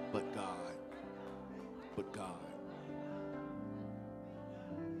 but God, but God,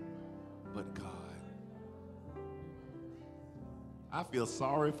 but God. I feel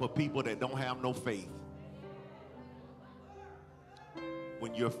sorry for people that don't have no faith.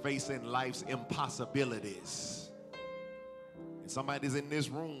 When you're facing life's impossibilities. And somebody's in this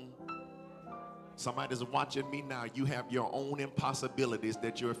room, somebody's watching me now, you have your own impossibilities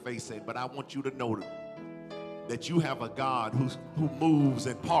that you're facing, but I want you to know that you have a God who moves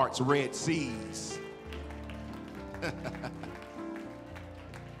and parts Red Seas.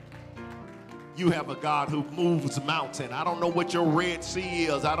 You have a God who moves mountain. I don't know what your Red Sea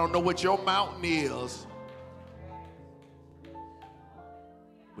is. I don't know what your mountain is.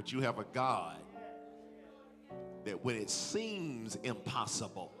 But you have a God that when it seems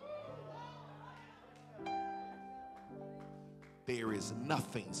impossible, there is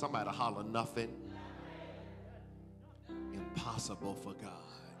nothing. Somebody holler, nothing impossible for God.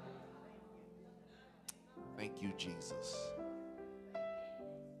 Thank you, Jesus.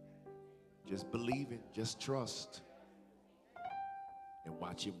 Just believe it, just trust, and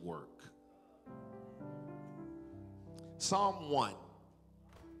watch him work. Psalm 1.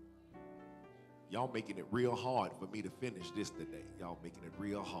 Y'all making it real hard for me to finish this today. Y'all making it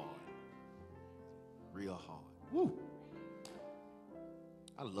real hard. Real hard. Woo.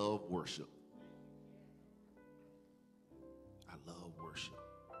 I love worship. I love worship.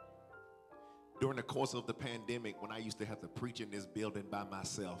 During the course of the pandemic, when I used to have to preach in this building by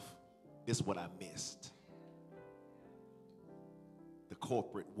myself, this is what I missed. The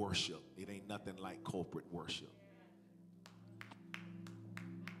corporate worship. It ain't nothing like corporate worship.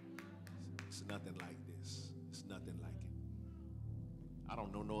 It's nothing like this. It's nothing like it. I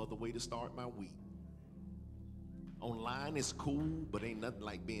don't know no other way to start my week. Online is cool, but ain't nothing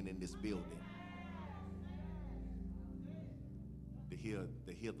like being in this building. To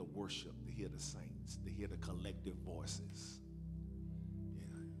hear the worship, to hear the saints, to hear the collective voices.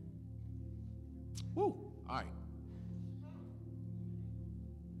 Woo, all right.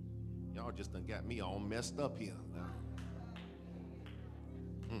 Y'all just done got me all messed up here.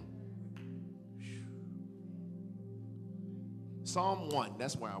 Psalm 1,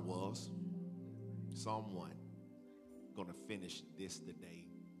 that's where I was. Psalm 1. I'm going to finish this today.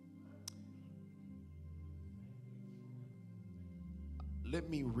 Let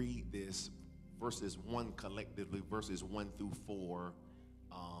me read this, verses 1 collectively, verses 1 through 4.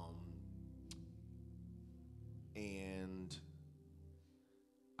 And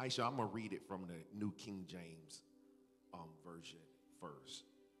Aisha, I'm going to read it from the New King James version first.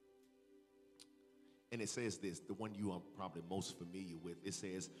 And it says this, the one you are probably most familiar with. It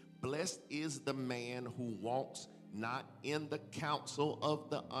says, blessed is the man who walks not in the counsel of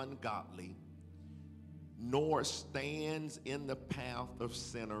the ungodly, nor stands in the path of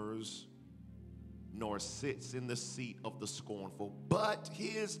sinners, nor sits in the seat of the scornful, but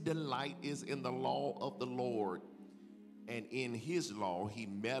his delight is in the law of the Lord, and in his law he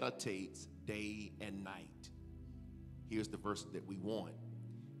meditates day and night. Here's the verse that we want.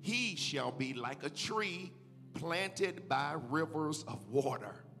 He shall be like a tree planted by rivers of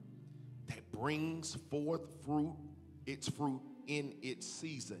water that brings forth its fruit in its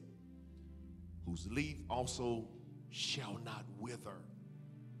season, whose leaf also shall not wither,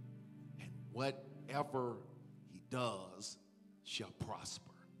 and whatever he does shall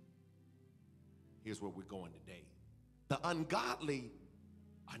prosper. Here's where we're going today. The ungodly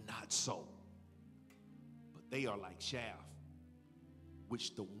are not so, but they are like chaff,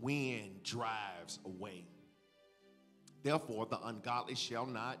 which the wind drives away. Therefore, the ungodly shall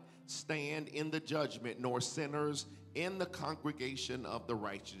not stand in the judgment, nor sinners in the congregation of the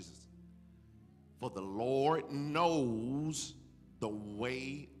righteous. For the Lord knows the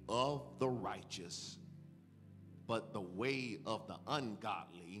way of the righteous, but the way of the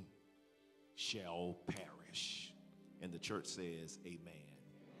ungodly shall perish. And the church says, amen.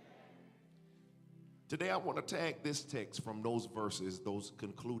 Today I want to tag this text from those verses, those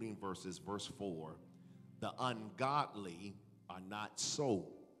concluding verses, verse 4. The ungodly are not so,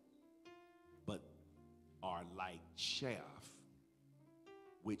 but are like chaff,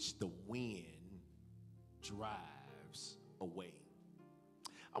 which the wind drives away.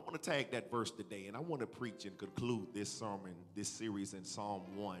 I want to tag that verse today, and I want to preach and conclude this sermon, this series in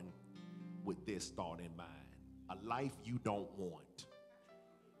Psalm 1 with this thought in mind. A life you don't want.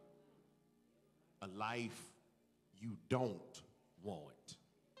 A life you don't want.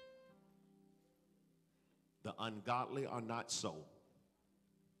 The ungodly are not so,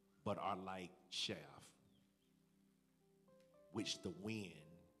 but are like chaff, which the wind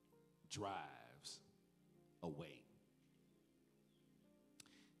drives away.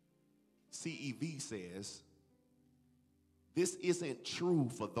 CEV says, this isn't true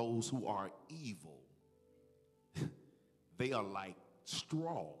for those who are evil. They are like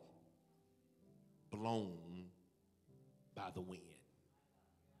straw blown by the wind.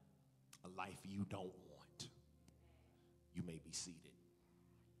 A life you don't want. You may be seated.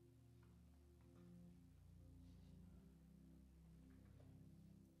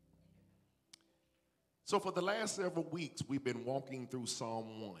 So for the last several weeks, we've been walking through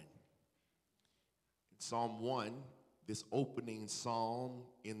Psalm 1. Psalm 1, this opening psalm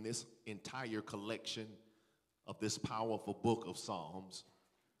in this entire collection of this powerful book of Psalms,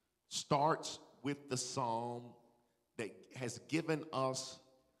 starts with the psalm that has given us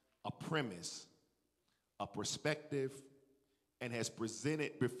a premise, a perspective, and has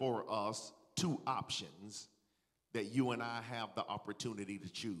presented before us two options that you and I have the opportunity to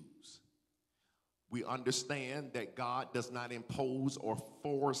choose. We understand that God does not impose or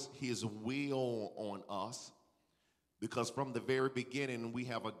force his will on us, because from the very beginning, we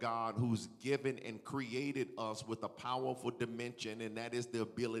have a God who's given and created us with a powerful dimension, and that is the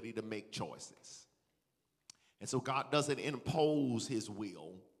ability to make choices. And so God doesn't impose his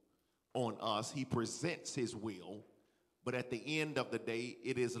will on us. He presents his will, but at the end of the day,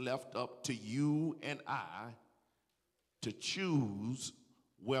 it is left up to you and I to choose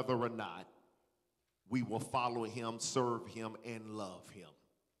whether or not we will follow him, serve him, and love him.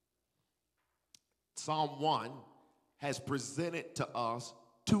 Psalm 1 has presented to us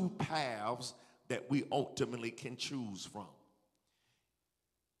two paths that we ultimately can choose from.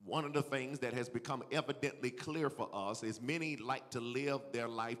 One of the things that has become evidently clear for us is many like to live their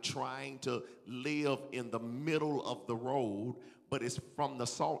life trying to live in the middle of the road, but it's from the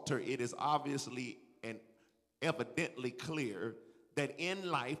Psalter, it is obviously and evidently clear that in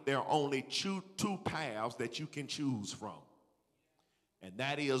life there are only two paths that you can choose from. And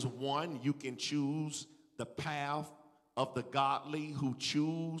that is, one, you can choose the path of the godly who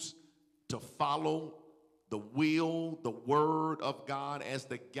choose to follow the will, the word of God as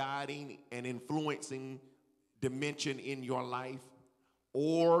the guiding and influencing dimension in your life.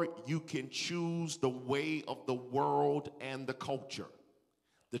 Or you can choose the way of the world and the culture.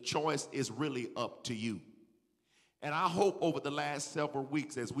 The choice is really up to you. And I hope over the last several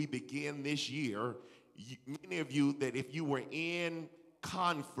weeks as we begin this year, many of you that if you were in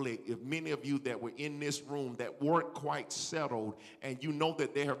conflict, if many of you that were in this room that weren't quite settled, and you know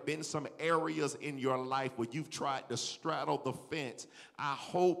that there have been some areas in your life where you've tried to straddle the fence, I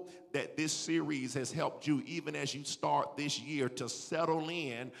hope that this series has helped you even as you start this year to settle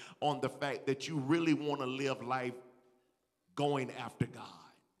in on the fact that you really want to live life going after God.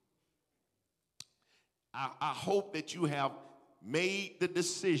 I hope that you have made the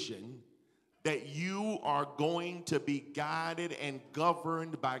decision that you are going to be guided and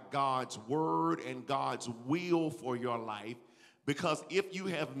governed by God's word and God's will for your life. Because if you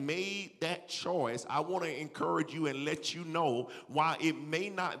have made that choice, I want to encourage you and let you know, while it may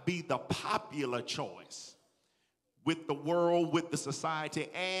not be the popular choice with the world, with the society,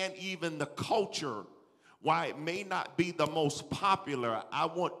 and even the culture, while it may not be the most popular, I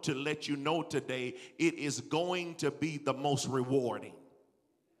want to let you know today, it is going to be the most rewarding.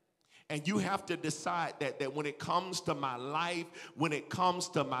 And you have to decide that when it comes to my life, when it comes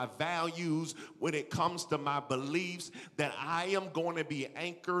to my values, when it comes to my beliefs, that I am going to be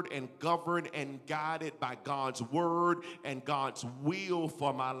anchored and governed and guided by God's word and God's will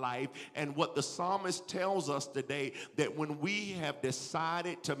for my life. And what the psalmist tells us today, that when we have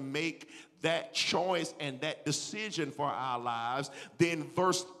decided to make that choice and that decision for our lives, then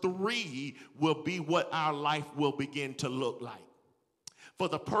verse 3 will be what our life will begin to look like. For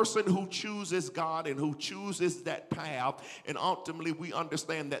the person who chooses God and who chooses that path, and ultimately we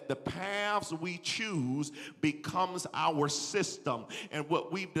understand that the paths we choose becomes our system. And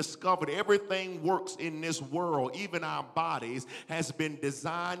what we've discovered, everything works in this world, even our bodies, has been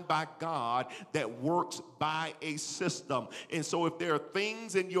designed by God that works by a system. And so if there are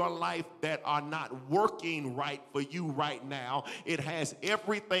things in your life that are not working right for you right now, it has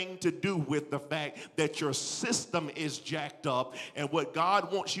everything to do with the fact that your system is jacked up. And what God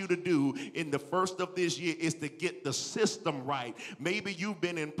wants you to do in the first of this year is to get the system right. Maybe you've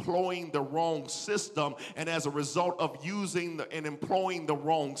been employing the wrong system, and as a result of using and employing the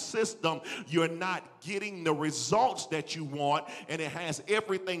wrong system, you're not getting the results that you want, and it has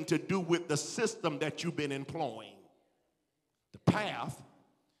everything to do with the system that you've been employing. The path,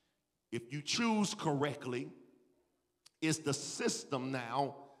 if you choose correctly, is the system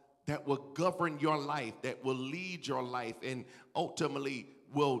now that will govern your life, that will lead your life, and ultimately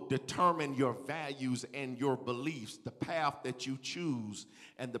will determine your values and your beliefs. The path that you choose,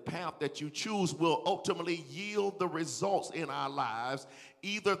 and the path that you choose will ultimately yield the results in our lives.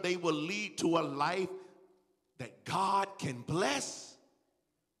 Either they will lead to a life that God can bless,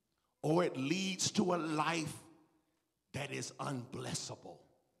 or it leads to a life that is unblessable.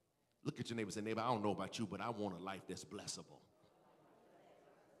 Look at your neighbor and say, neighbor, I don't know about you, but I want a life that's blessable.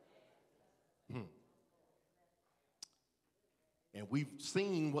 And we've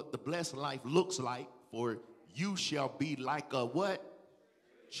seen what the blessed life looks like For you shall be like a what?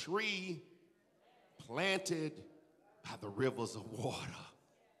 Tree planted by the rivers of water.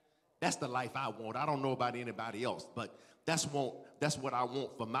 That's the life I want. I don't know about anybody else, but that's what I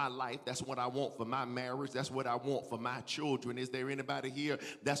want for my life. That's what I want for my marriage. That's what I want for my children. Is there anybody here?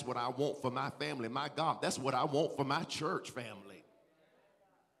 That's what I want for my family. My God, that's what I want for my church family.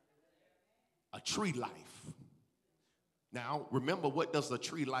 A tree life. Now, remember, what does a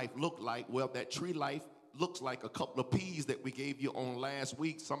tree life look like? Well, that tree life looks like a couple of P's that we gave you on last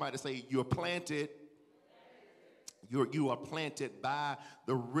week. Somebody say, you're planted. You are planted by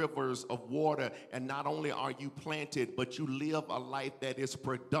the rivers of water. And not only are you planted, but you live a life that is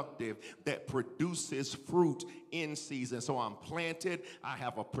productive, that produces fruit in season. So I'm planted. I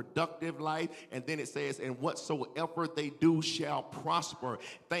have a productive life. And then it says, and whatsoever they do shall prosper.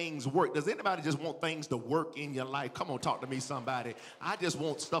 Things work. Does anybody just want things to work in your life? Come on, talk to me, somebody. I just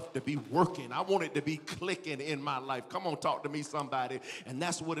want stuff to be working. I want it to be clicking in my life. Come on, talk to me, somebody. And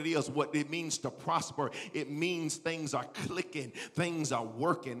that's what it is. What it means to prosper. It means things are clicking. Things are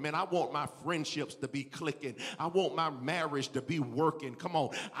working. Man, I want my friendships to be clicking. I want my marriage to be working. Come on.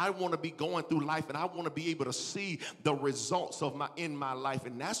 I want to be going through life, and I want to be able to see the results of in my life.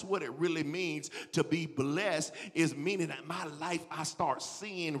 And that's what it really means to be blessed, is meaning that my life, I start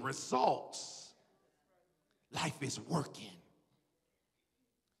seeing results. Life is working.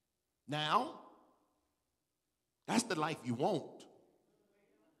 Now, that's the life you want.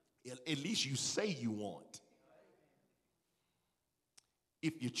 At least you say you want.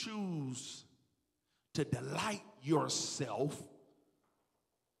 If you choose to delight yourself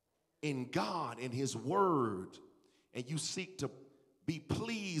in God and his word, and you seek to be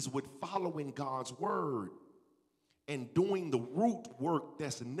pleased with following God's word and doing the root work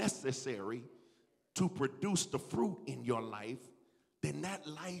that's necessary to produce the fruit in your life, then that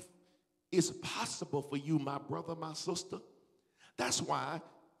life is possible for you, my brother, my sister. That's why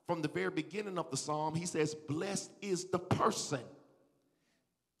from the very beginning of the psalm, he says, blessed is the person.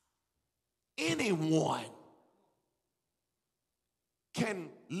 Anyone can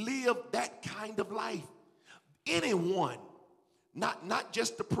live that kind of life. Anyone, not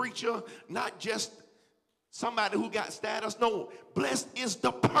just the preacher, not just somebody who got status. No, blessed is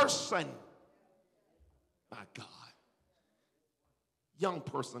the person. My God. Young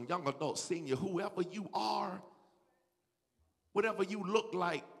person, young adult, senior, whoever you are, whatever you look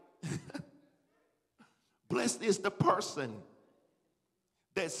like, blessed is the person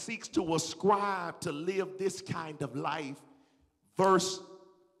that seeks to ascribe to live this kind of life. Verse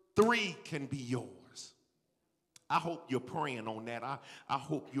 3 can be yours. I hope you're praying on that. I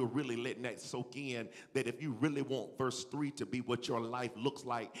hope you're really letting that soak in, that if you really want verse 3 to be what your life looks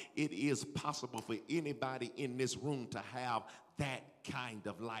like, it is possible for anybody in this room to have that kind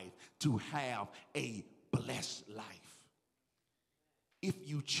of life, to have a blessed life, if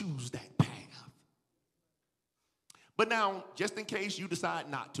you choose that path. But now, just in case you decide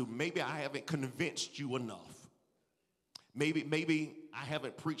not to, maybe I haven't convinced you enough. Maybe I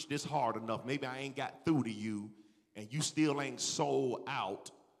haven't preached this hard enough. Maybe I ain't got through to you, and you still ain't sold out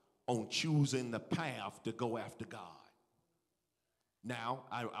on choosing the path to go after God. Now,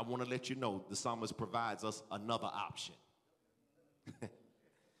 I want to let you know the psalmist provides us another option.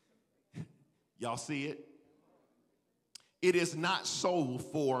 Y'all see it? It is not sold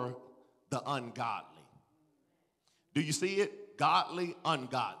for the ungodly. Do you see it? Godly,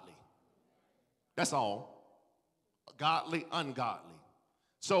 ungodly. That's all. Godly, ungodly.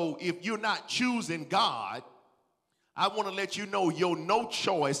 So if you're not choosing God, I want to let you know your no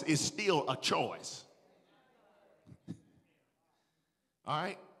choice is still a choice. All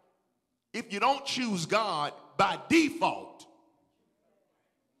right? If you don't choose God, by default,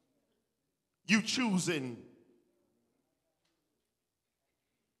 you choosing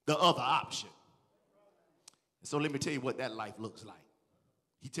the other option. So let me tell you what that life looks like.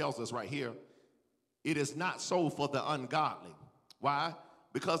 He tells us right here, it is not so for the ungodly. Why?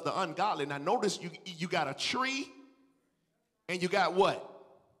 Because the ungodly, now notice you got a tree and you got what?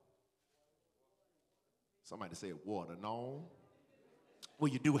 Somebody said water. No.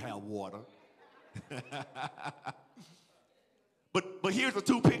 Well, you do have water. But here's the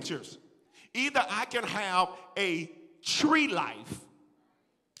two pictures. Either I can have a tree life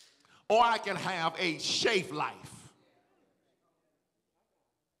or I can have a Chaff life.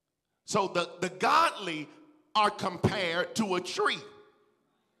 So the godly are compared to a tree.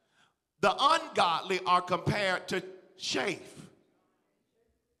 The ungodly are compared to Chaff.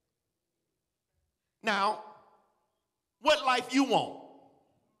 Now, what life you want?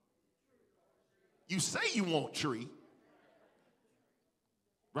 You say you want tree,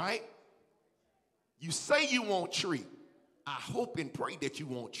 right? You say you want treat. I hope and pray that you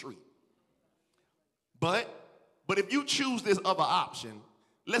want treat. But if you choose this other option,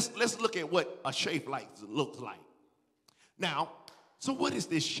 let's look at what a chaff looks like. Now, so what is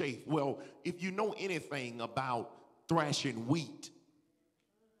this chaff? Well, if you know anything about thrashing wheat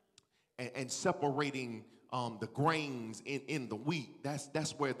and separating the grains in the wheat,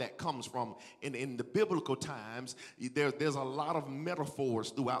 that's where that comes from. In the biblical times, there's a lot of metaphors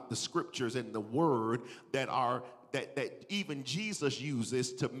throughout the scriptures and the word that even Jesus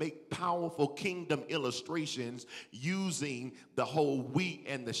uses to make powerful kingdom illustrations using the whole wheat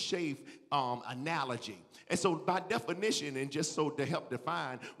and the chaff analogy. And so by definition, and just so to help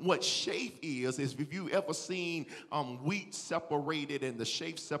define what chaff is if you ever seen wheat separated and the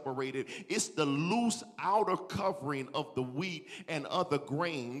chaff separated, it's the loose outer covering of the wheat and other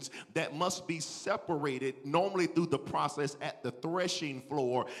grains that must be separated normally through the process at the threshing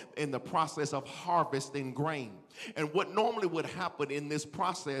floor in the process of harvesting grain. And what normally would happen in this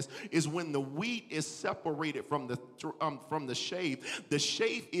process is when the wheat is separated from the chaff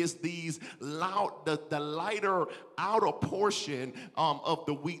is these the lighter outer portion of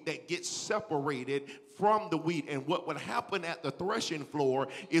the wheat that gets separated from the wheat. And what would happen at the threshing floor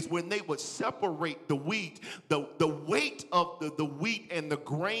is when they would separate the wheat, the weight of the wheat and the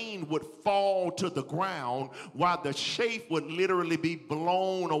grain would fall to the ground, while the chaff would literally be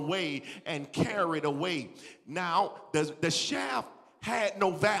blown away and carried away. Now, the chaff had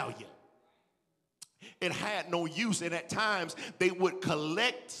no value. It had no use, and at times they would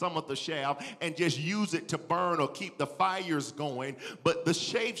collect some of the chaff and just use it to burn or keep the fires going. But the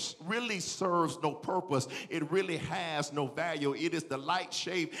chaff really serves no purpose. It really has no value. It is the light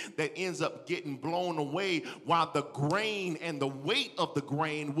chaff that ends up getting blown away, while the grain and the weight of the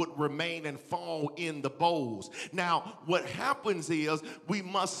grain would remain and fall in the bowls. Now, what happens is we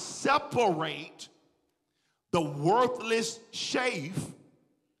must separate the worthless chaff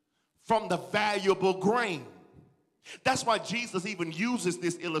from the valuable grain. That's why Jesus even uses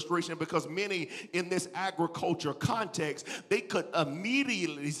this illustration, because many in this agriculture context, they could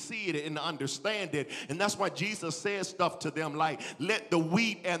immediately see it and understand it. And that's why Jesus says stuff to them like, let the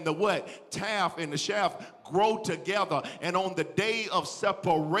wheat and the what? Chaff and the chaff grow together. And on the day of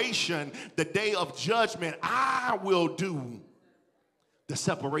separation, the day of judgment, I will do the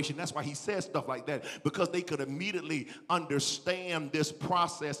separation. That's why he says stuff like that, because they could immediately understand this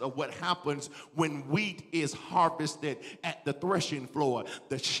process of what happens when wheat is harvested at the threshing floor.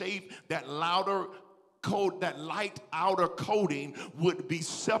 The chaff, that light outer coating would be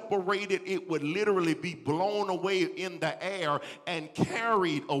separated. It would literally be blown away in the air and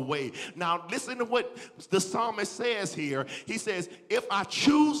carried away. Now listen to what the psalmist says here. He says, if I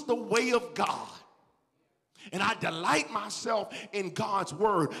choose the way of God, and I delight myself in God's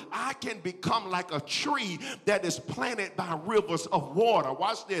word, I can become like a tree that is planted by rivers of water.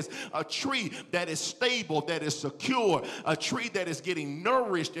 Watch this. A tree that is stable, that is secure, a tree that is getting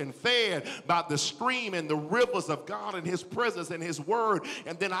nourished and fed by the stream and the rivers of God and his presence and his word.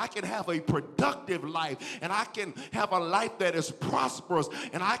 And then I can have a productive life, and I can have a life that is prosperous,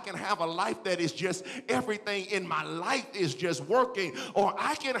 and I can have a life that is just everything in my life is just working. Or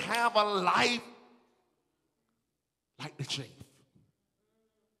I can have a life like the chaff.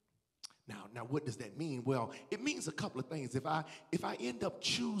 Now, what does that mean? Well, it means a couple of things. If I end up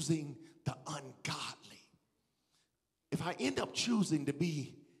choosing the ungodly, if I end up choosing to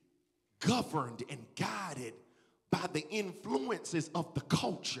be governed and guided by the influences of the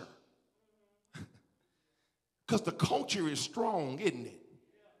culture, because the culture is strong, isn't it?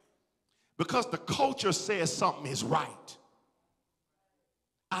 Because the culture says something is right,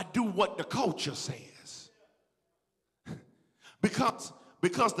 I do what the culture says.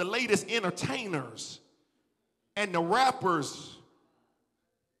 Because the latest entertainers and the rappers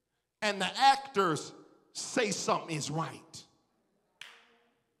and the actors say something is right,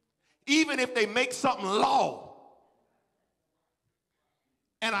 even if they make something law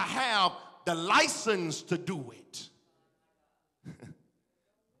and I have the license to do it,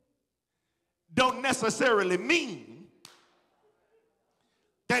 don't necessarily mean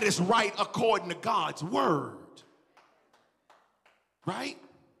that it's right according to God's word. Right?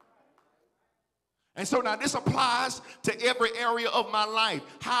 And so now this applies to every area of my life.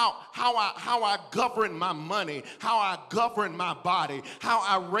 How I govern my money, how I govern my body, how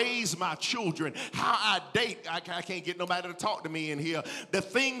I raise my children, how I date. I can't get nobody to talk to me in here. The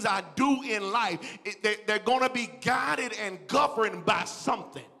things I do in life, they're going to be guided and governed by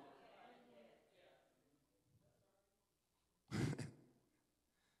something.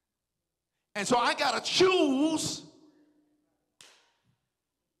 And so I got to choose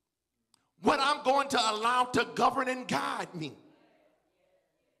what I'm going going to allow to govern and guide me.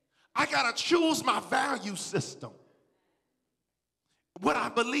 I got to choose my value system, what I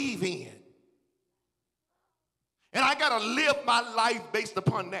believe in. And I got to live my life based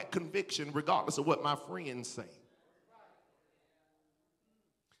upon that conviction, regardless of what my friends say,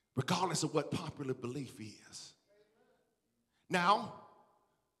 regardless of what popular belief is. Now,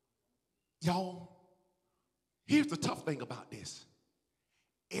 y'all, here's the tough thing about this.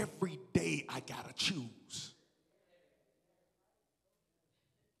 Every day I got to choose.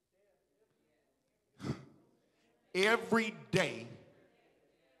 Every day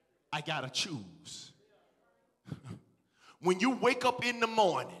I got to choose. When you wake up in the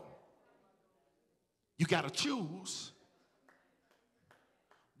morning, you got to choose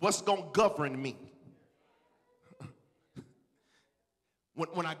what's going to govern me.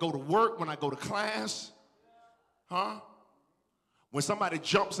 When I go to work, when I go to class, when somebody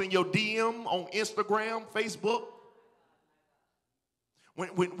jumps in your DM on Instagram, Facebook,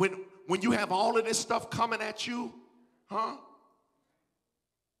 when you have all of this stuff coming at you,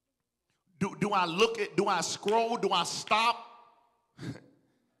 do I look at, do I scroll, do I stop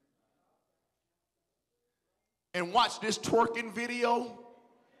and watch this twerking video?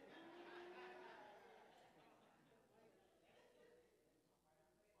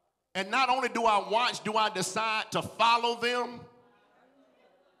 And not only do I watch, do I decide to follow them?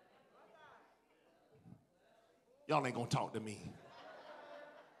 Y'all ain't gonna talk to me.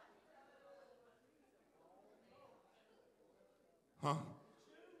 I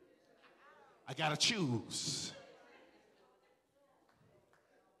gotta choose.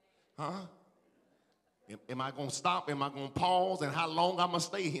 Am I gonna stop? Am I gonna pause? And how long I'm gonna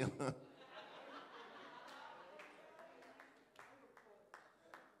stay here?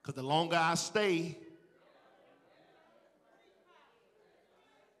 Because the longer I stay,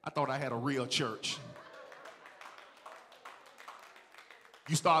 I thought I had a real church.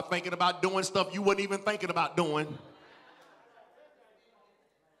 You start thinking about doing stuff you wasn't even thinking about doing.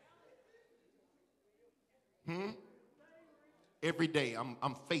 Every day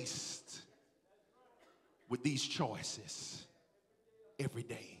I'm faced with these choices. Every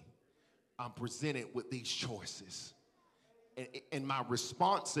day I'm presented with these choices. And my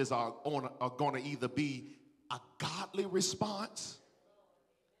responses are going to either be a godly response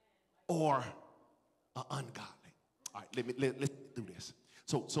or an ungodly. All right, let's do this.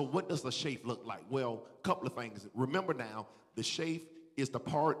 So what does the chaff look like? Well, a couple of things. Remember now, the chaff is the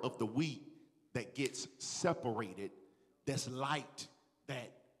part of the wheat that gets separated, that's light,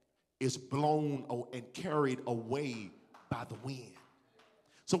 that is blown and carried away by the wind.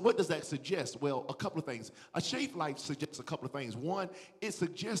 So what does that suggest? Well, a couple of things. A chaff life suggests a couple of things. One, it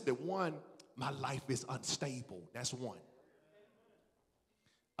suggests that my life is unstable. That's one.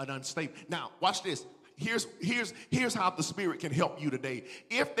 An unstable. Now, watch this. Here's how the Spirit can help you today.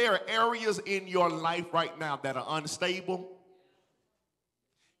 If there are areas in your life right now that are unstable,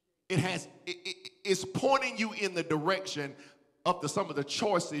 it's pointing you in the direction of some of the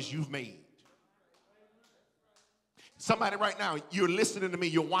choices you've made. Somebody right now, you're listening to me,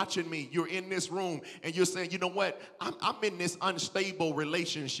 you're watching me, you're in this room, and you're saying, you know what, I'm in this unstable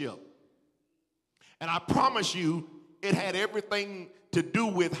relationship. And I promise you, it had everything to do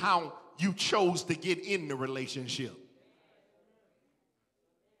with how you chose to get in the relationship.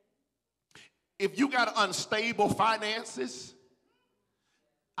 If you got unstable finances,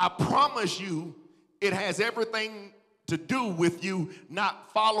 I promise you, it has everything to do with you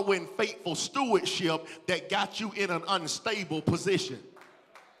not following faithful stewardship that got you in an unstable position.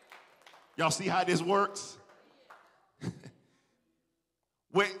 Y'all see how this works?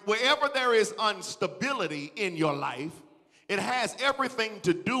 Wherever there is instability in your life, it has everything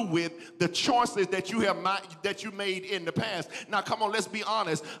to do with the choices that you made in the past. Now, come on, let's be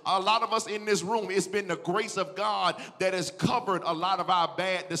honest. A lot of us in this room, it's been the grace of God that has covered a lot of our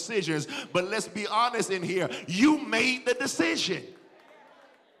bad decisions. But let's be honest in here. You made the decision.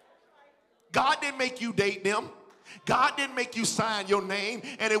 God didn't make you date them. God didn't make you sign your name.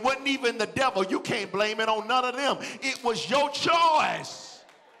 And it wasn't even the devil. You can't blame it on none of them. It was your choice.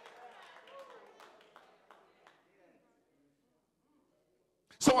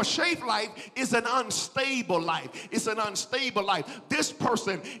 So a chaff life is an unstable life. It's an unstable life. This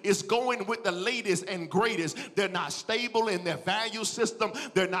person is going with the latest and greatest. They're not stable in their value system.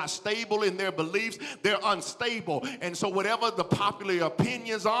 They're not stable in their beliefs. They're unstable. And so whatever the popular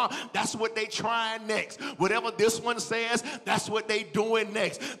opinions are, that's what they trying next. Whatever this one says, that's what they doing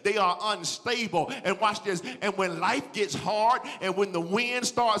next. They are unstable. And watch this. And when life gets hard and when the wind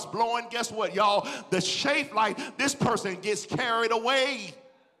starts blowing, guess what, y'all? The chaff life, this person gets carried away.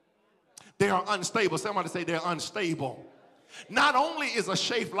 They are unstable. Somebody say they're unstable. Not only is a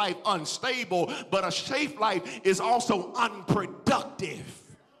safe life unstable, but a safe life is also unproductive.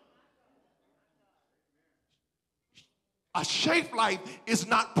 A safe life is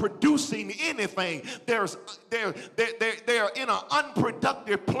not producing anything. They're in an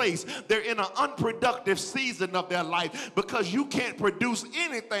unproductive place. They're in an unproductive season of their life because you can't produce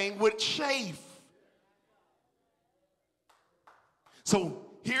anything with safe. So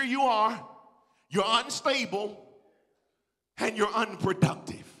here you are, you're unstable and you're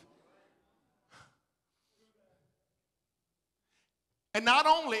unproductive. And not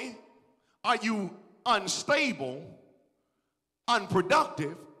only are you unstable,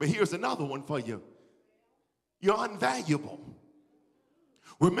 unproductive, but here's another one for you. You're unvaluable.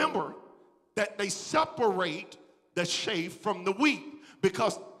 Remember that they separate the chaff from the wheat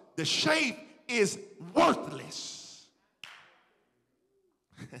because the chaff is worthless.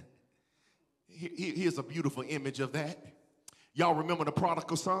 Here's a beautiful image of that. Y'all remember the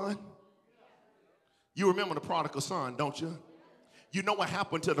prodigal son? You remember the prodigal son, don't you? You know what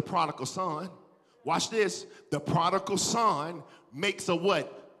happened to the prodigal son? Watch this. The prodigal son makes a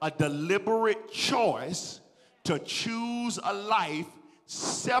what? A deliberate choice to choose a life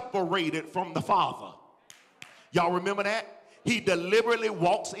separated from the father. Y'all remember that? He deliberately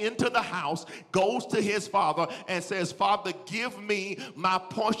walks into the house, goes to his father and says, Father, give me my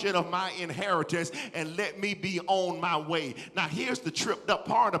portion of my inheritance and let me be on my way. Now, here's the tripped up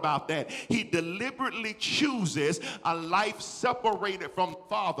part about that. He deliberately chooses a life separated from the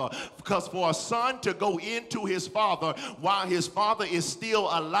father, because for a son to go into his father while his father is still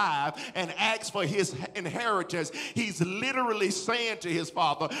alive and ask for his inheritance, he's literally saying to his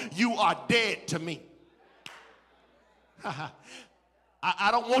father, you are dead to me.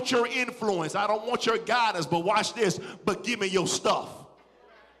 I don't want your influence. I don't want your guidance, but watch this. But give me your stuff.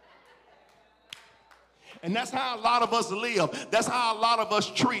 And that's how a lot of us live. That's how a lot of us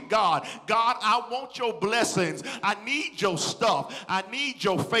treat God. God, I want your blessings. I need your stuff. I need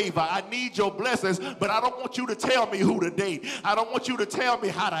your favor. I need your blessings, but I don't want you to tell me who to date. I don't want you to tell me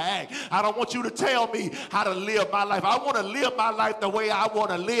how to act. I don't want you to tell me how to live my life. I want to live my life the way I want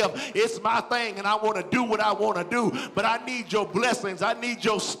to live. It's my thing, and I want to do what I want to do, but I need your blessings. I need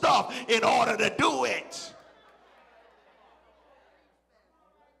your stuff in order to do it.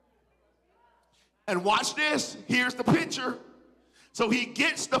 And watch this. Here's the picture. So he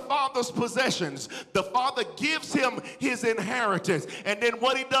gets the father's possessions. The father gives him his inheritance. And then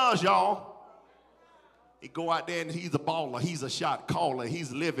what he does, y'all, he go out there and he's a baller. He's a shot caller.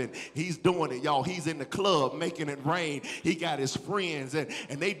 He's living. He's doing it, y'all. He's in the club making it rain. He got his friends, and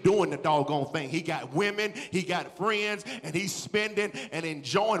they doing the doggone thing. He got women. He got friends, and he's spending and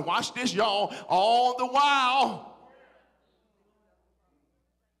enjoying. Watch this, y'all. All the while,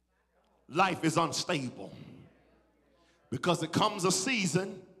 life is unstable, because there comes a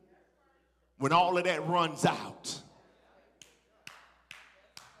season when all of that runs out.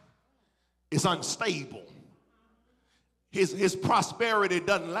 It's unstable. His prosperity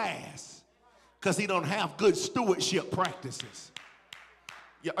doesn't last because he don't have good stewardship practices.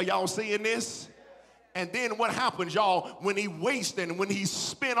 Are y'all seeing this? And then what happens, y'all, when he wasting, when he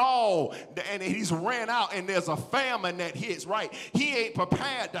spent all and he's ran out and there's a famine that hits, right? He ain't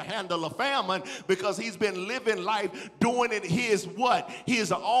prepared to handle a famine because he's been living life doing it his what?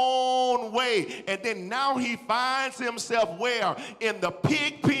 His own way. And then now he finds himself where? In the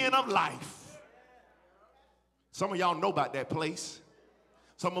pig pen of life. Some of y'all know about that place.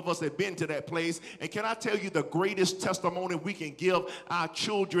 Some of us have been to that place. And can I tell you, the greatest testimony we can give our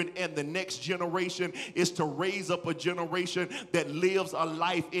children and the next generation is to raise up a generation that lives a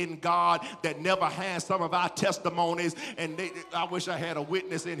life in God, that never has some of our testimonies. And I wish I had a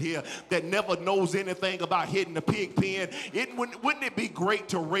witness in here that never knows anything about hitting the pig pen. Wouldn't it be great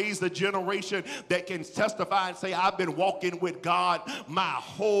to raise a generation that can testify and say, I've been walking with God my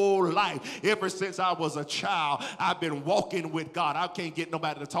whole life. Ever since I was a child, I've been walking with God. I can't get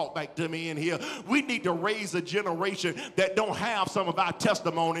nobody to talk back to me in here. We need to raise a generation that don't have some of our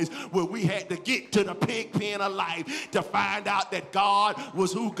testimonies where we had to get to the pig pen of life to find out that God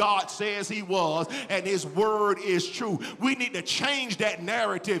was who God says he was and his word is true. We need to change that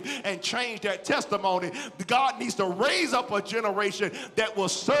narrative and change that testimony. God needs to raise up a generation that will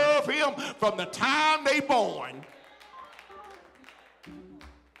serve him from the time they born.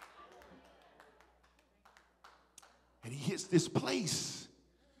 And he hits this place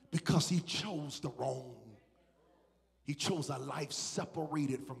because he chose the wrong. He chose a life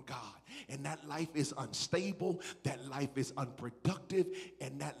separated from God. And that life is unstable, that life is unproductive,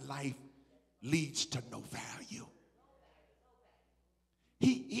 and that life leads to no value.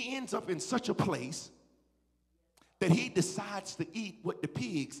 he ends up in such a place that he decides to eat what the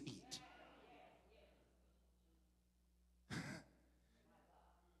pigs eat.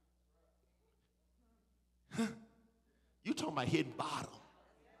 You talking about hitting bottom.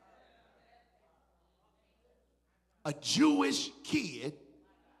 A Jewish kid,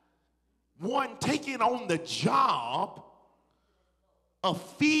 one taking on the job of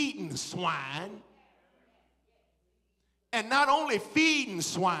feeding swine, and not only feeding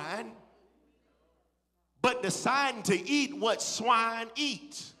swine, but deciding to eat what swine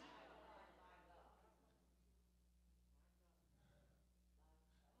eat.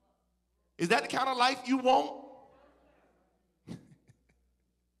 Is that the kind of life you want?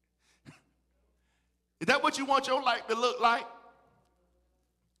 Is that what you want your life to look like?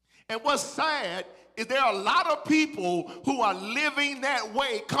 And what's sad is there are a lot of people who are living that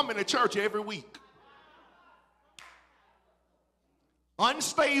way coming to church every week.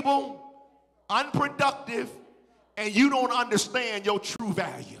 Unstable, unproductive, and you don't understand your true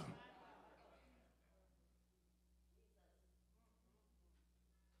value.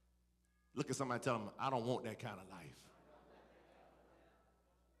 Look at somebody, tell them, I don't want that kind of life.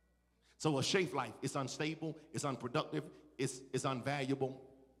 So a safe life, it's unstable, it's unproductive, it's unvaluable.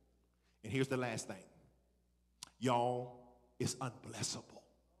 And here's the last thing. Y'all, it's unblessable.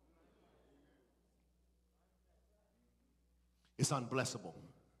 It's unblessable.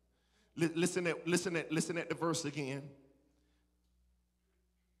 Listen at the verse again.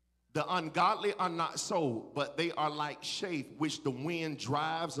 The ungodly are not so, but they are like chaff which the wind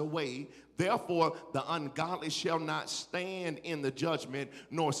drives away. Therefore, the ungodly shall not stand in the judgment,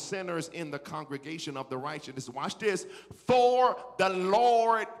 nor sinners in the congregation of the righteous. Watch this. For the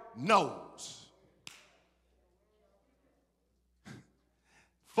Lord knows.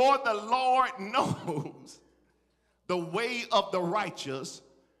 For the Lord knows the way of the righteous,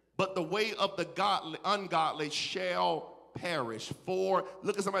 but the way of the ungodly shall perish. For,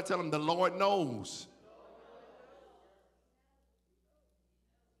 look at somebody, tell them, the Lord knows.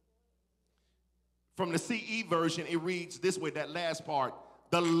 From the CE version, it reads this way, that last part.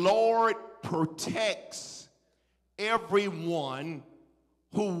 The Lord protects everyone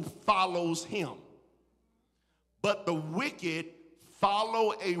who follows him, but the wicked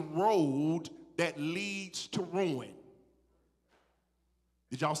follow a road that leads to ruin.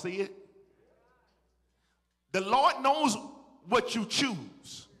 Did y'all see it? The Lord knows what you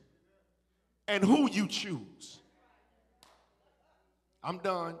choose and who you choose. I'm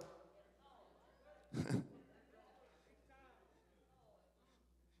done.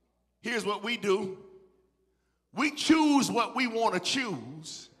 Here's what we do. We choose what we want to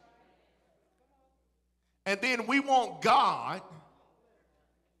choose, and then we want God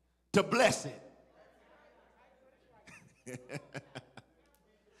to bless it.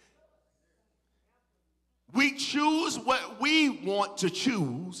 We choose what we want to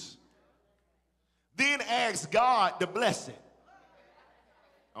choose, then ask God to bless it.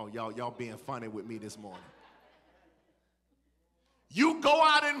 Oh, y'all being funny with me this morning. You go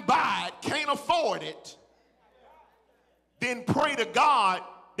out and buy it, can't afford it, then pray to God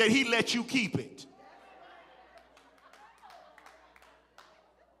that he let you keep it.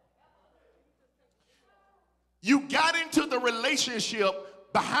 You got into the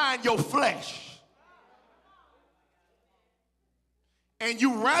relationship behind your flesh. And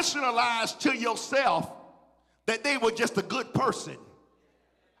you rationalize to yourself that they were just a good person.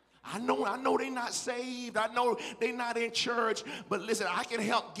 I know they're not saved. I know they're not in church. But listen, I can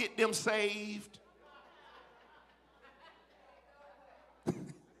help get them saved.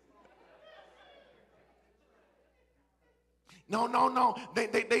 No. They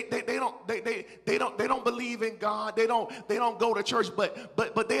don't believe in God. They don't go to church.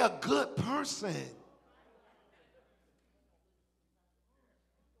 But they're a good person.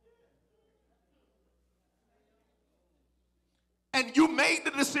 And you made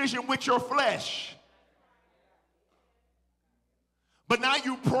the decision with your flesh. But now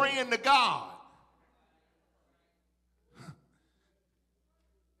you praying to God.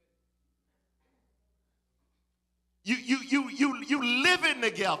 You living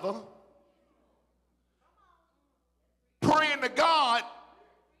together, praying to God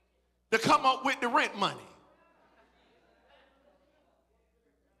to come up with the rent money.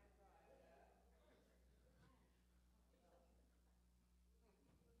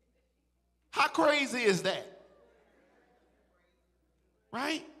 How crazy is that?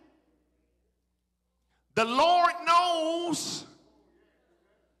 Right? The Lord knows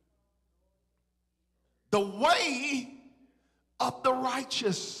the way of the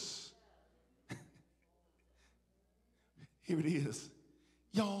righteous. Here it is.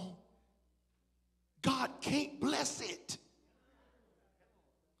 y'all, God can't bless it.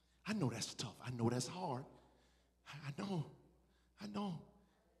 I know that's tough. I know that's hard. I know.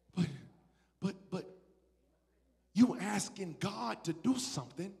 But you asking God to do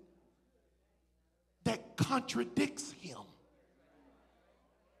something that contradicts him.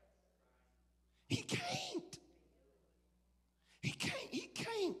 He can't.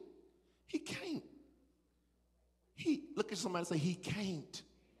 Look at somebody and say, he can't.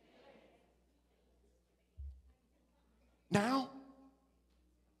 Now,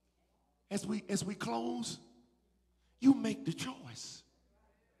 as we close, you make the choice.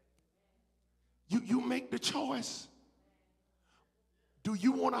 You make the choice. Do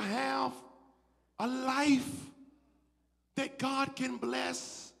you want to have a life that God can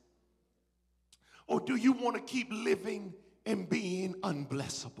bless? Or do you want to keep living and being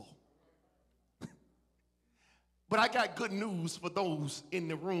unblessable? But I got good news for those in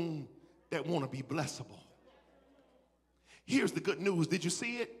the room that want to be blessable. Here's the good news. Did you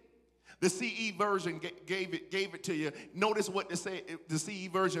see it? The CE version gave it to you. Notice what the CE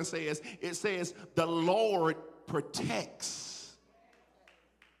version says. It says, the Lord protects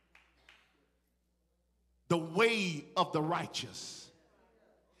the way of the righteous.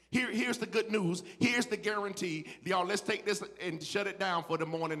 Here's the good news. Here's the guarantee. Y'all, let's take this and shut it down for the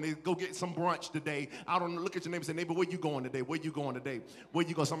morning and go get some brunch today. I don't know. Look at your neighbor and say, neighbor, where you going today? Where you going today? Where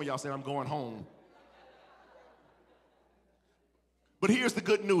you going? Some of y'all say, I'm going home. But here's the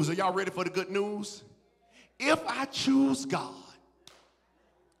good news. Are y'all ready for the good news? If I choose God,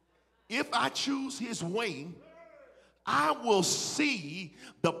 if I choose his way, I will see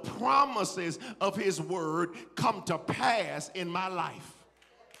the promises of his word come to pass in my life.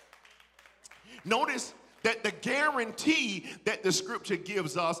 Notice that the guarantee that the scripture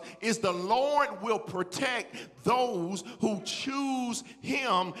gives us is the Lord will protect those who choose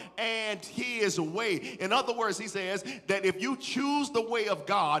him and his way. In other words, he says that if you choose the way of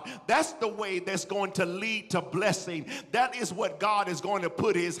God, that's the way that's going to lead to blessing. That is what God is going to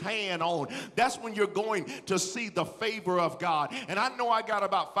put his hand on. That's when you're going to see the favor of God. And I know I got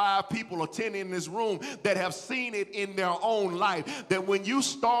about 5 people attending this room that have seen it in their own life, that when you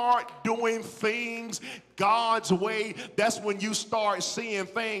start doing things God's way, that's when you start seeing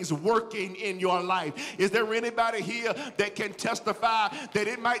things working in your life. Is there anybody here that can testify that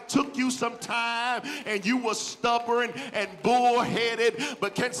it might took you some time and you were stubborn and bullheaded,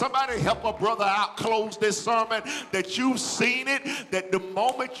 but can somebody help a brother out close this sermon, that you've seen it, that the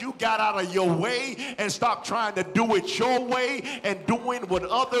moment you got out of your way and stopped trying to do it your way and doing what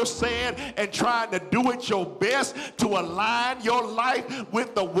others said and trying to do it your best to align your life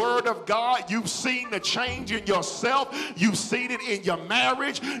with the word of God, you've seen the change in yourself. You've seen it in your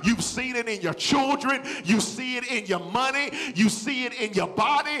marriage. You've seen it in your children. You see it in your money. You see it in your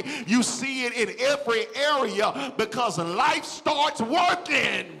body. You see it in every area because life starts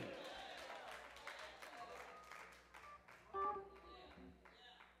working.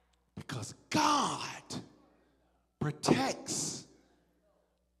 Because God protects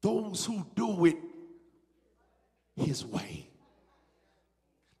those who do it his way.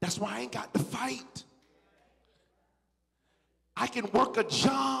 That's why I ain't got to fight. I can work a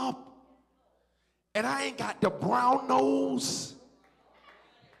job and I ain't got the brown nose.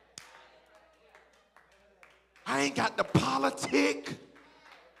 I ain't got the politic.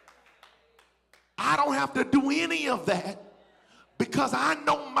 I don't have to do any of that because I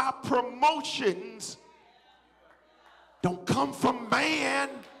know my promotions don't come from man.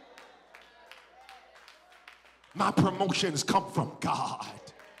 My promotions come from God.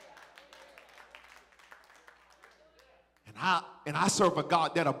 And I serve a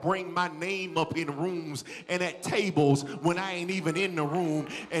God that'll bring my name up in rooms and at tables when I ain't even in the room,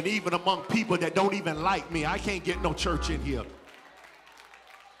 and even among people that don't even like me. I can't get no church in here.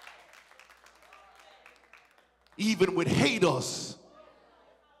 Even with haters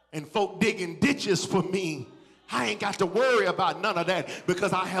and folk digging ditches for me, I ain't got to worry about none of that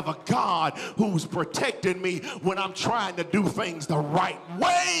because I have a God who's protecting me when I'm trying to do things the right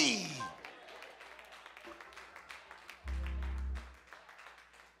way.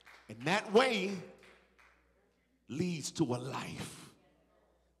 And that way leads to a life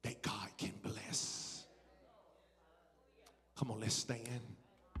that God can bless. Come on, let's stand.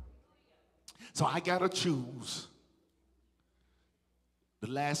 So I got to choose. The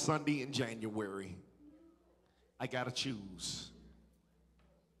last Sunday in January, I got to choose.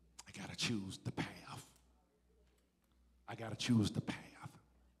 I got to choose the path. I got to choose the path.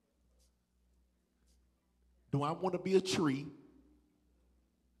 Do I want to be a tree?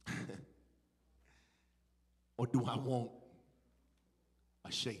 Or do I want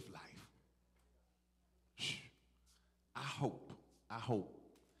a safe life. I hope.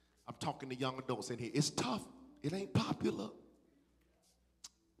 I'm talking to young adults in here. It's tough. It ain't popular.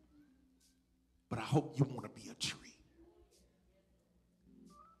 But I hope you want to be a tree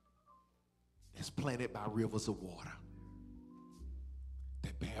that's planted by rivers of water,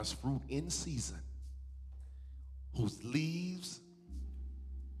 that bears fruit in season, whose leaves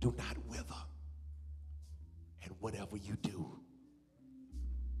do not wither, and whatever you do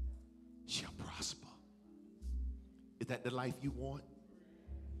shall prosper. Is that the life you want?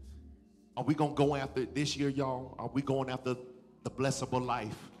 Are we going to go after it this year, y'all? Are we going after the blessable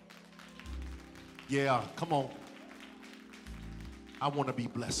life? Yeah, come on. I want to be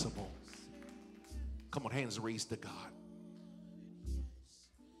blessable. Come on, hands raised to God.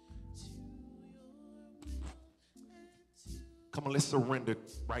 Come on, let's surrender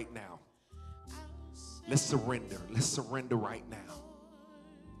right now. Let's surrender. Let's surrender right now.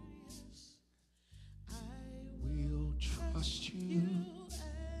 We'll trust you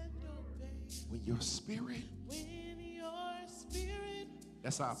when your spirit.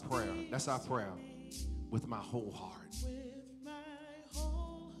 That's our prayer. That's our prayer. With my whole heart.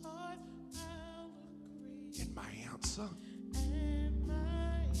 And my answer.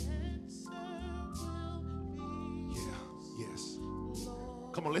 Yes.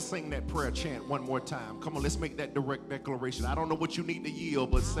 Come on, let's sing that prayer chant one more time. Come on, let's make that direct declaration. I don't know what you need to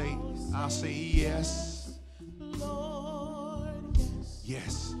yield, but say, I'll say yes. Lord,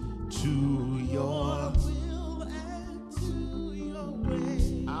 yes. To your will and to your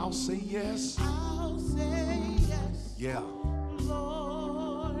way. I'll say yes. I'll say yes. Yeah.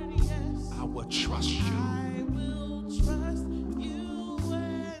 Lord, yes. I will trust you. I will trust you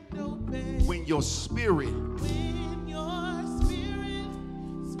and obey. When your spirit. When your spirit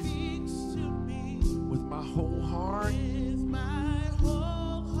speaks to me. With my whole heart. With my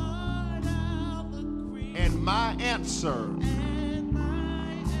whole heart I'll agree. And my answer. And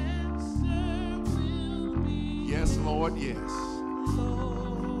my answer will be yes, Lord, yes.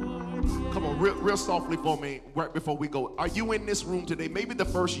 Lord, yes. Come on, real softly for me, right before we go. Are you in this room today? Maybe the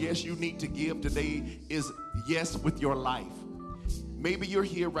first yes you need to give today is yes with your life. Maybe you're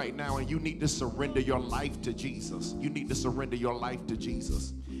here right now and you need to surrender your life to Jesus. You need to surrender your life to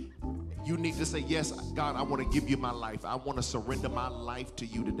Jesus. You need to say, yes, God, I want to give you my life. I want to surrender my life to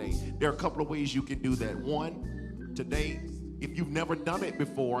you today. There are a couple of ways you can do that. One, today, if you've never done it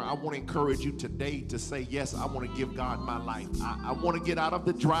before, I want to encourage you today to say, yes, I want to give God my life. I want to get out of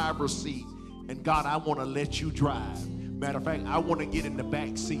the driver's seat, and God, I want to let you drive. Matter of fact, I want to get in the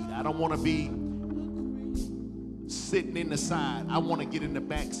back seat. I don't want to be sitting in the side. I want to get in the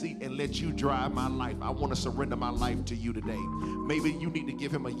back seat and let you drive my life. I want to surrender my life to you today. Maybe you need to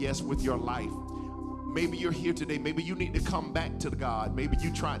give him a yes with your life. Maybe you're here today. Maybe you need to come back to God. Maybe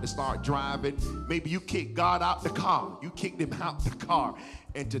you tried to start driving. Maybe you kicked God out the car. You kicked him out the car.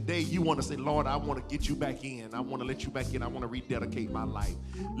 And today you want to say, Lord, I want to get you back in. I want to let you back in. I want to rededicate my life.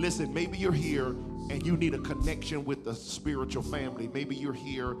 Listen, maybe you're here and you need a connection with the spiritual family. Maybe you're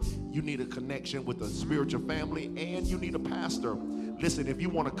here, you need a connection with the spiritual family, and you need a pastor. Listen, if you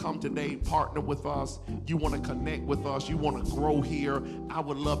want to come today, partner with us, you want to connect with us, you want to grow here, I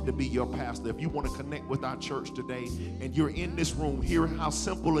would love to be your pastor. If you want to connect with our church today and you're in this room, hear how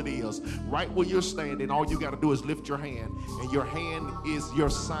simple it is. Right where you're standing, all you got to do is lift your hand, and your hand is your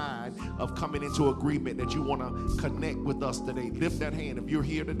sign of coming into agreement that you want to connect with us today. Lift that hand. If you're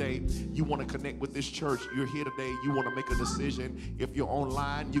here today, you want to connect with this church, you're here today, you want to make a decision. If you're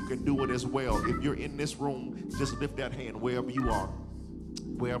online, you can do it as well. If you're in this room, just lift that hand wherever you are.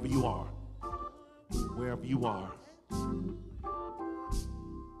 Wherever you are. Wherever you are.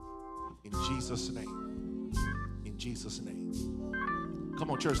 In Jesus' name. In Jesus' name.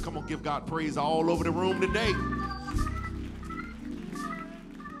 Come on, church. Come on, give God praise all over the room today.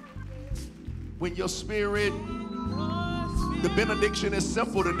 When your spirit, the benediction is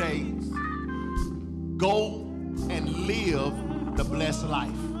simple today. Go and live the blessed life.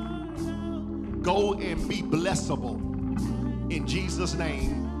 Go and be blessable. In Jesus'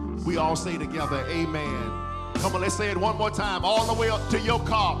 name, we all say together, amen. Come on, let's say it one more time, all the way up to your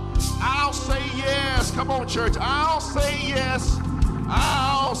car. I'll say yes. Come on, church. I'll say yes.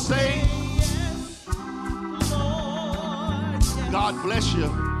 I'll say yes. Lord, yes. God bless you.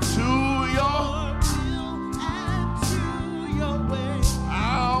 To your will and to your way.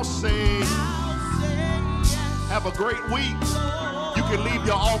 I'll say yes. Have a great week. Lord, you can leave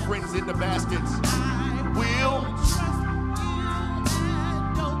your offerings in the baskets. I will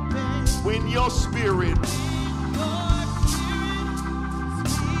when your spirit,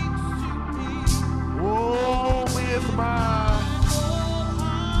 oh, with my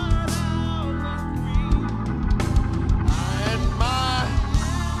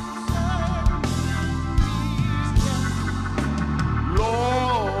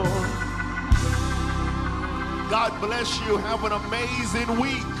bless you. Have an amazing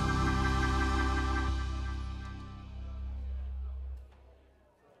week.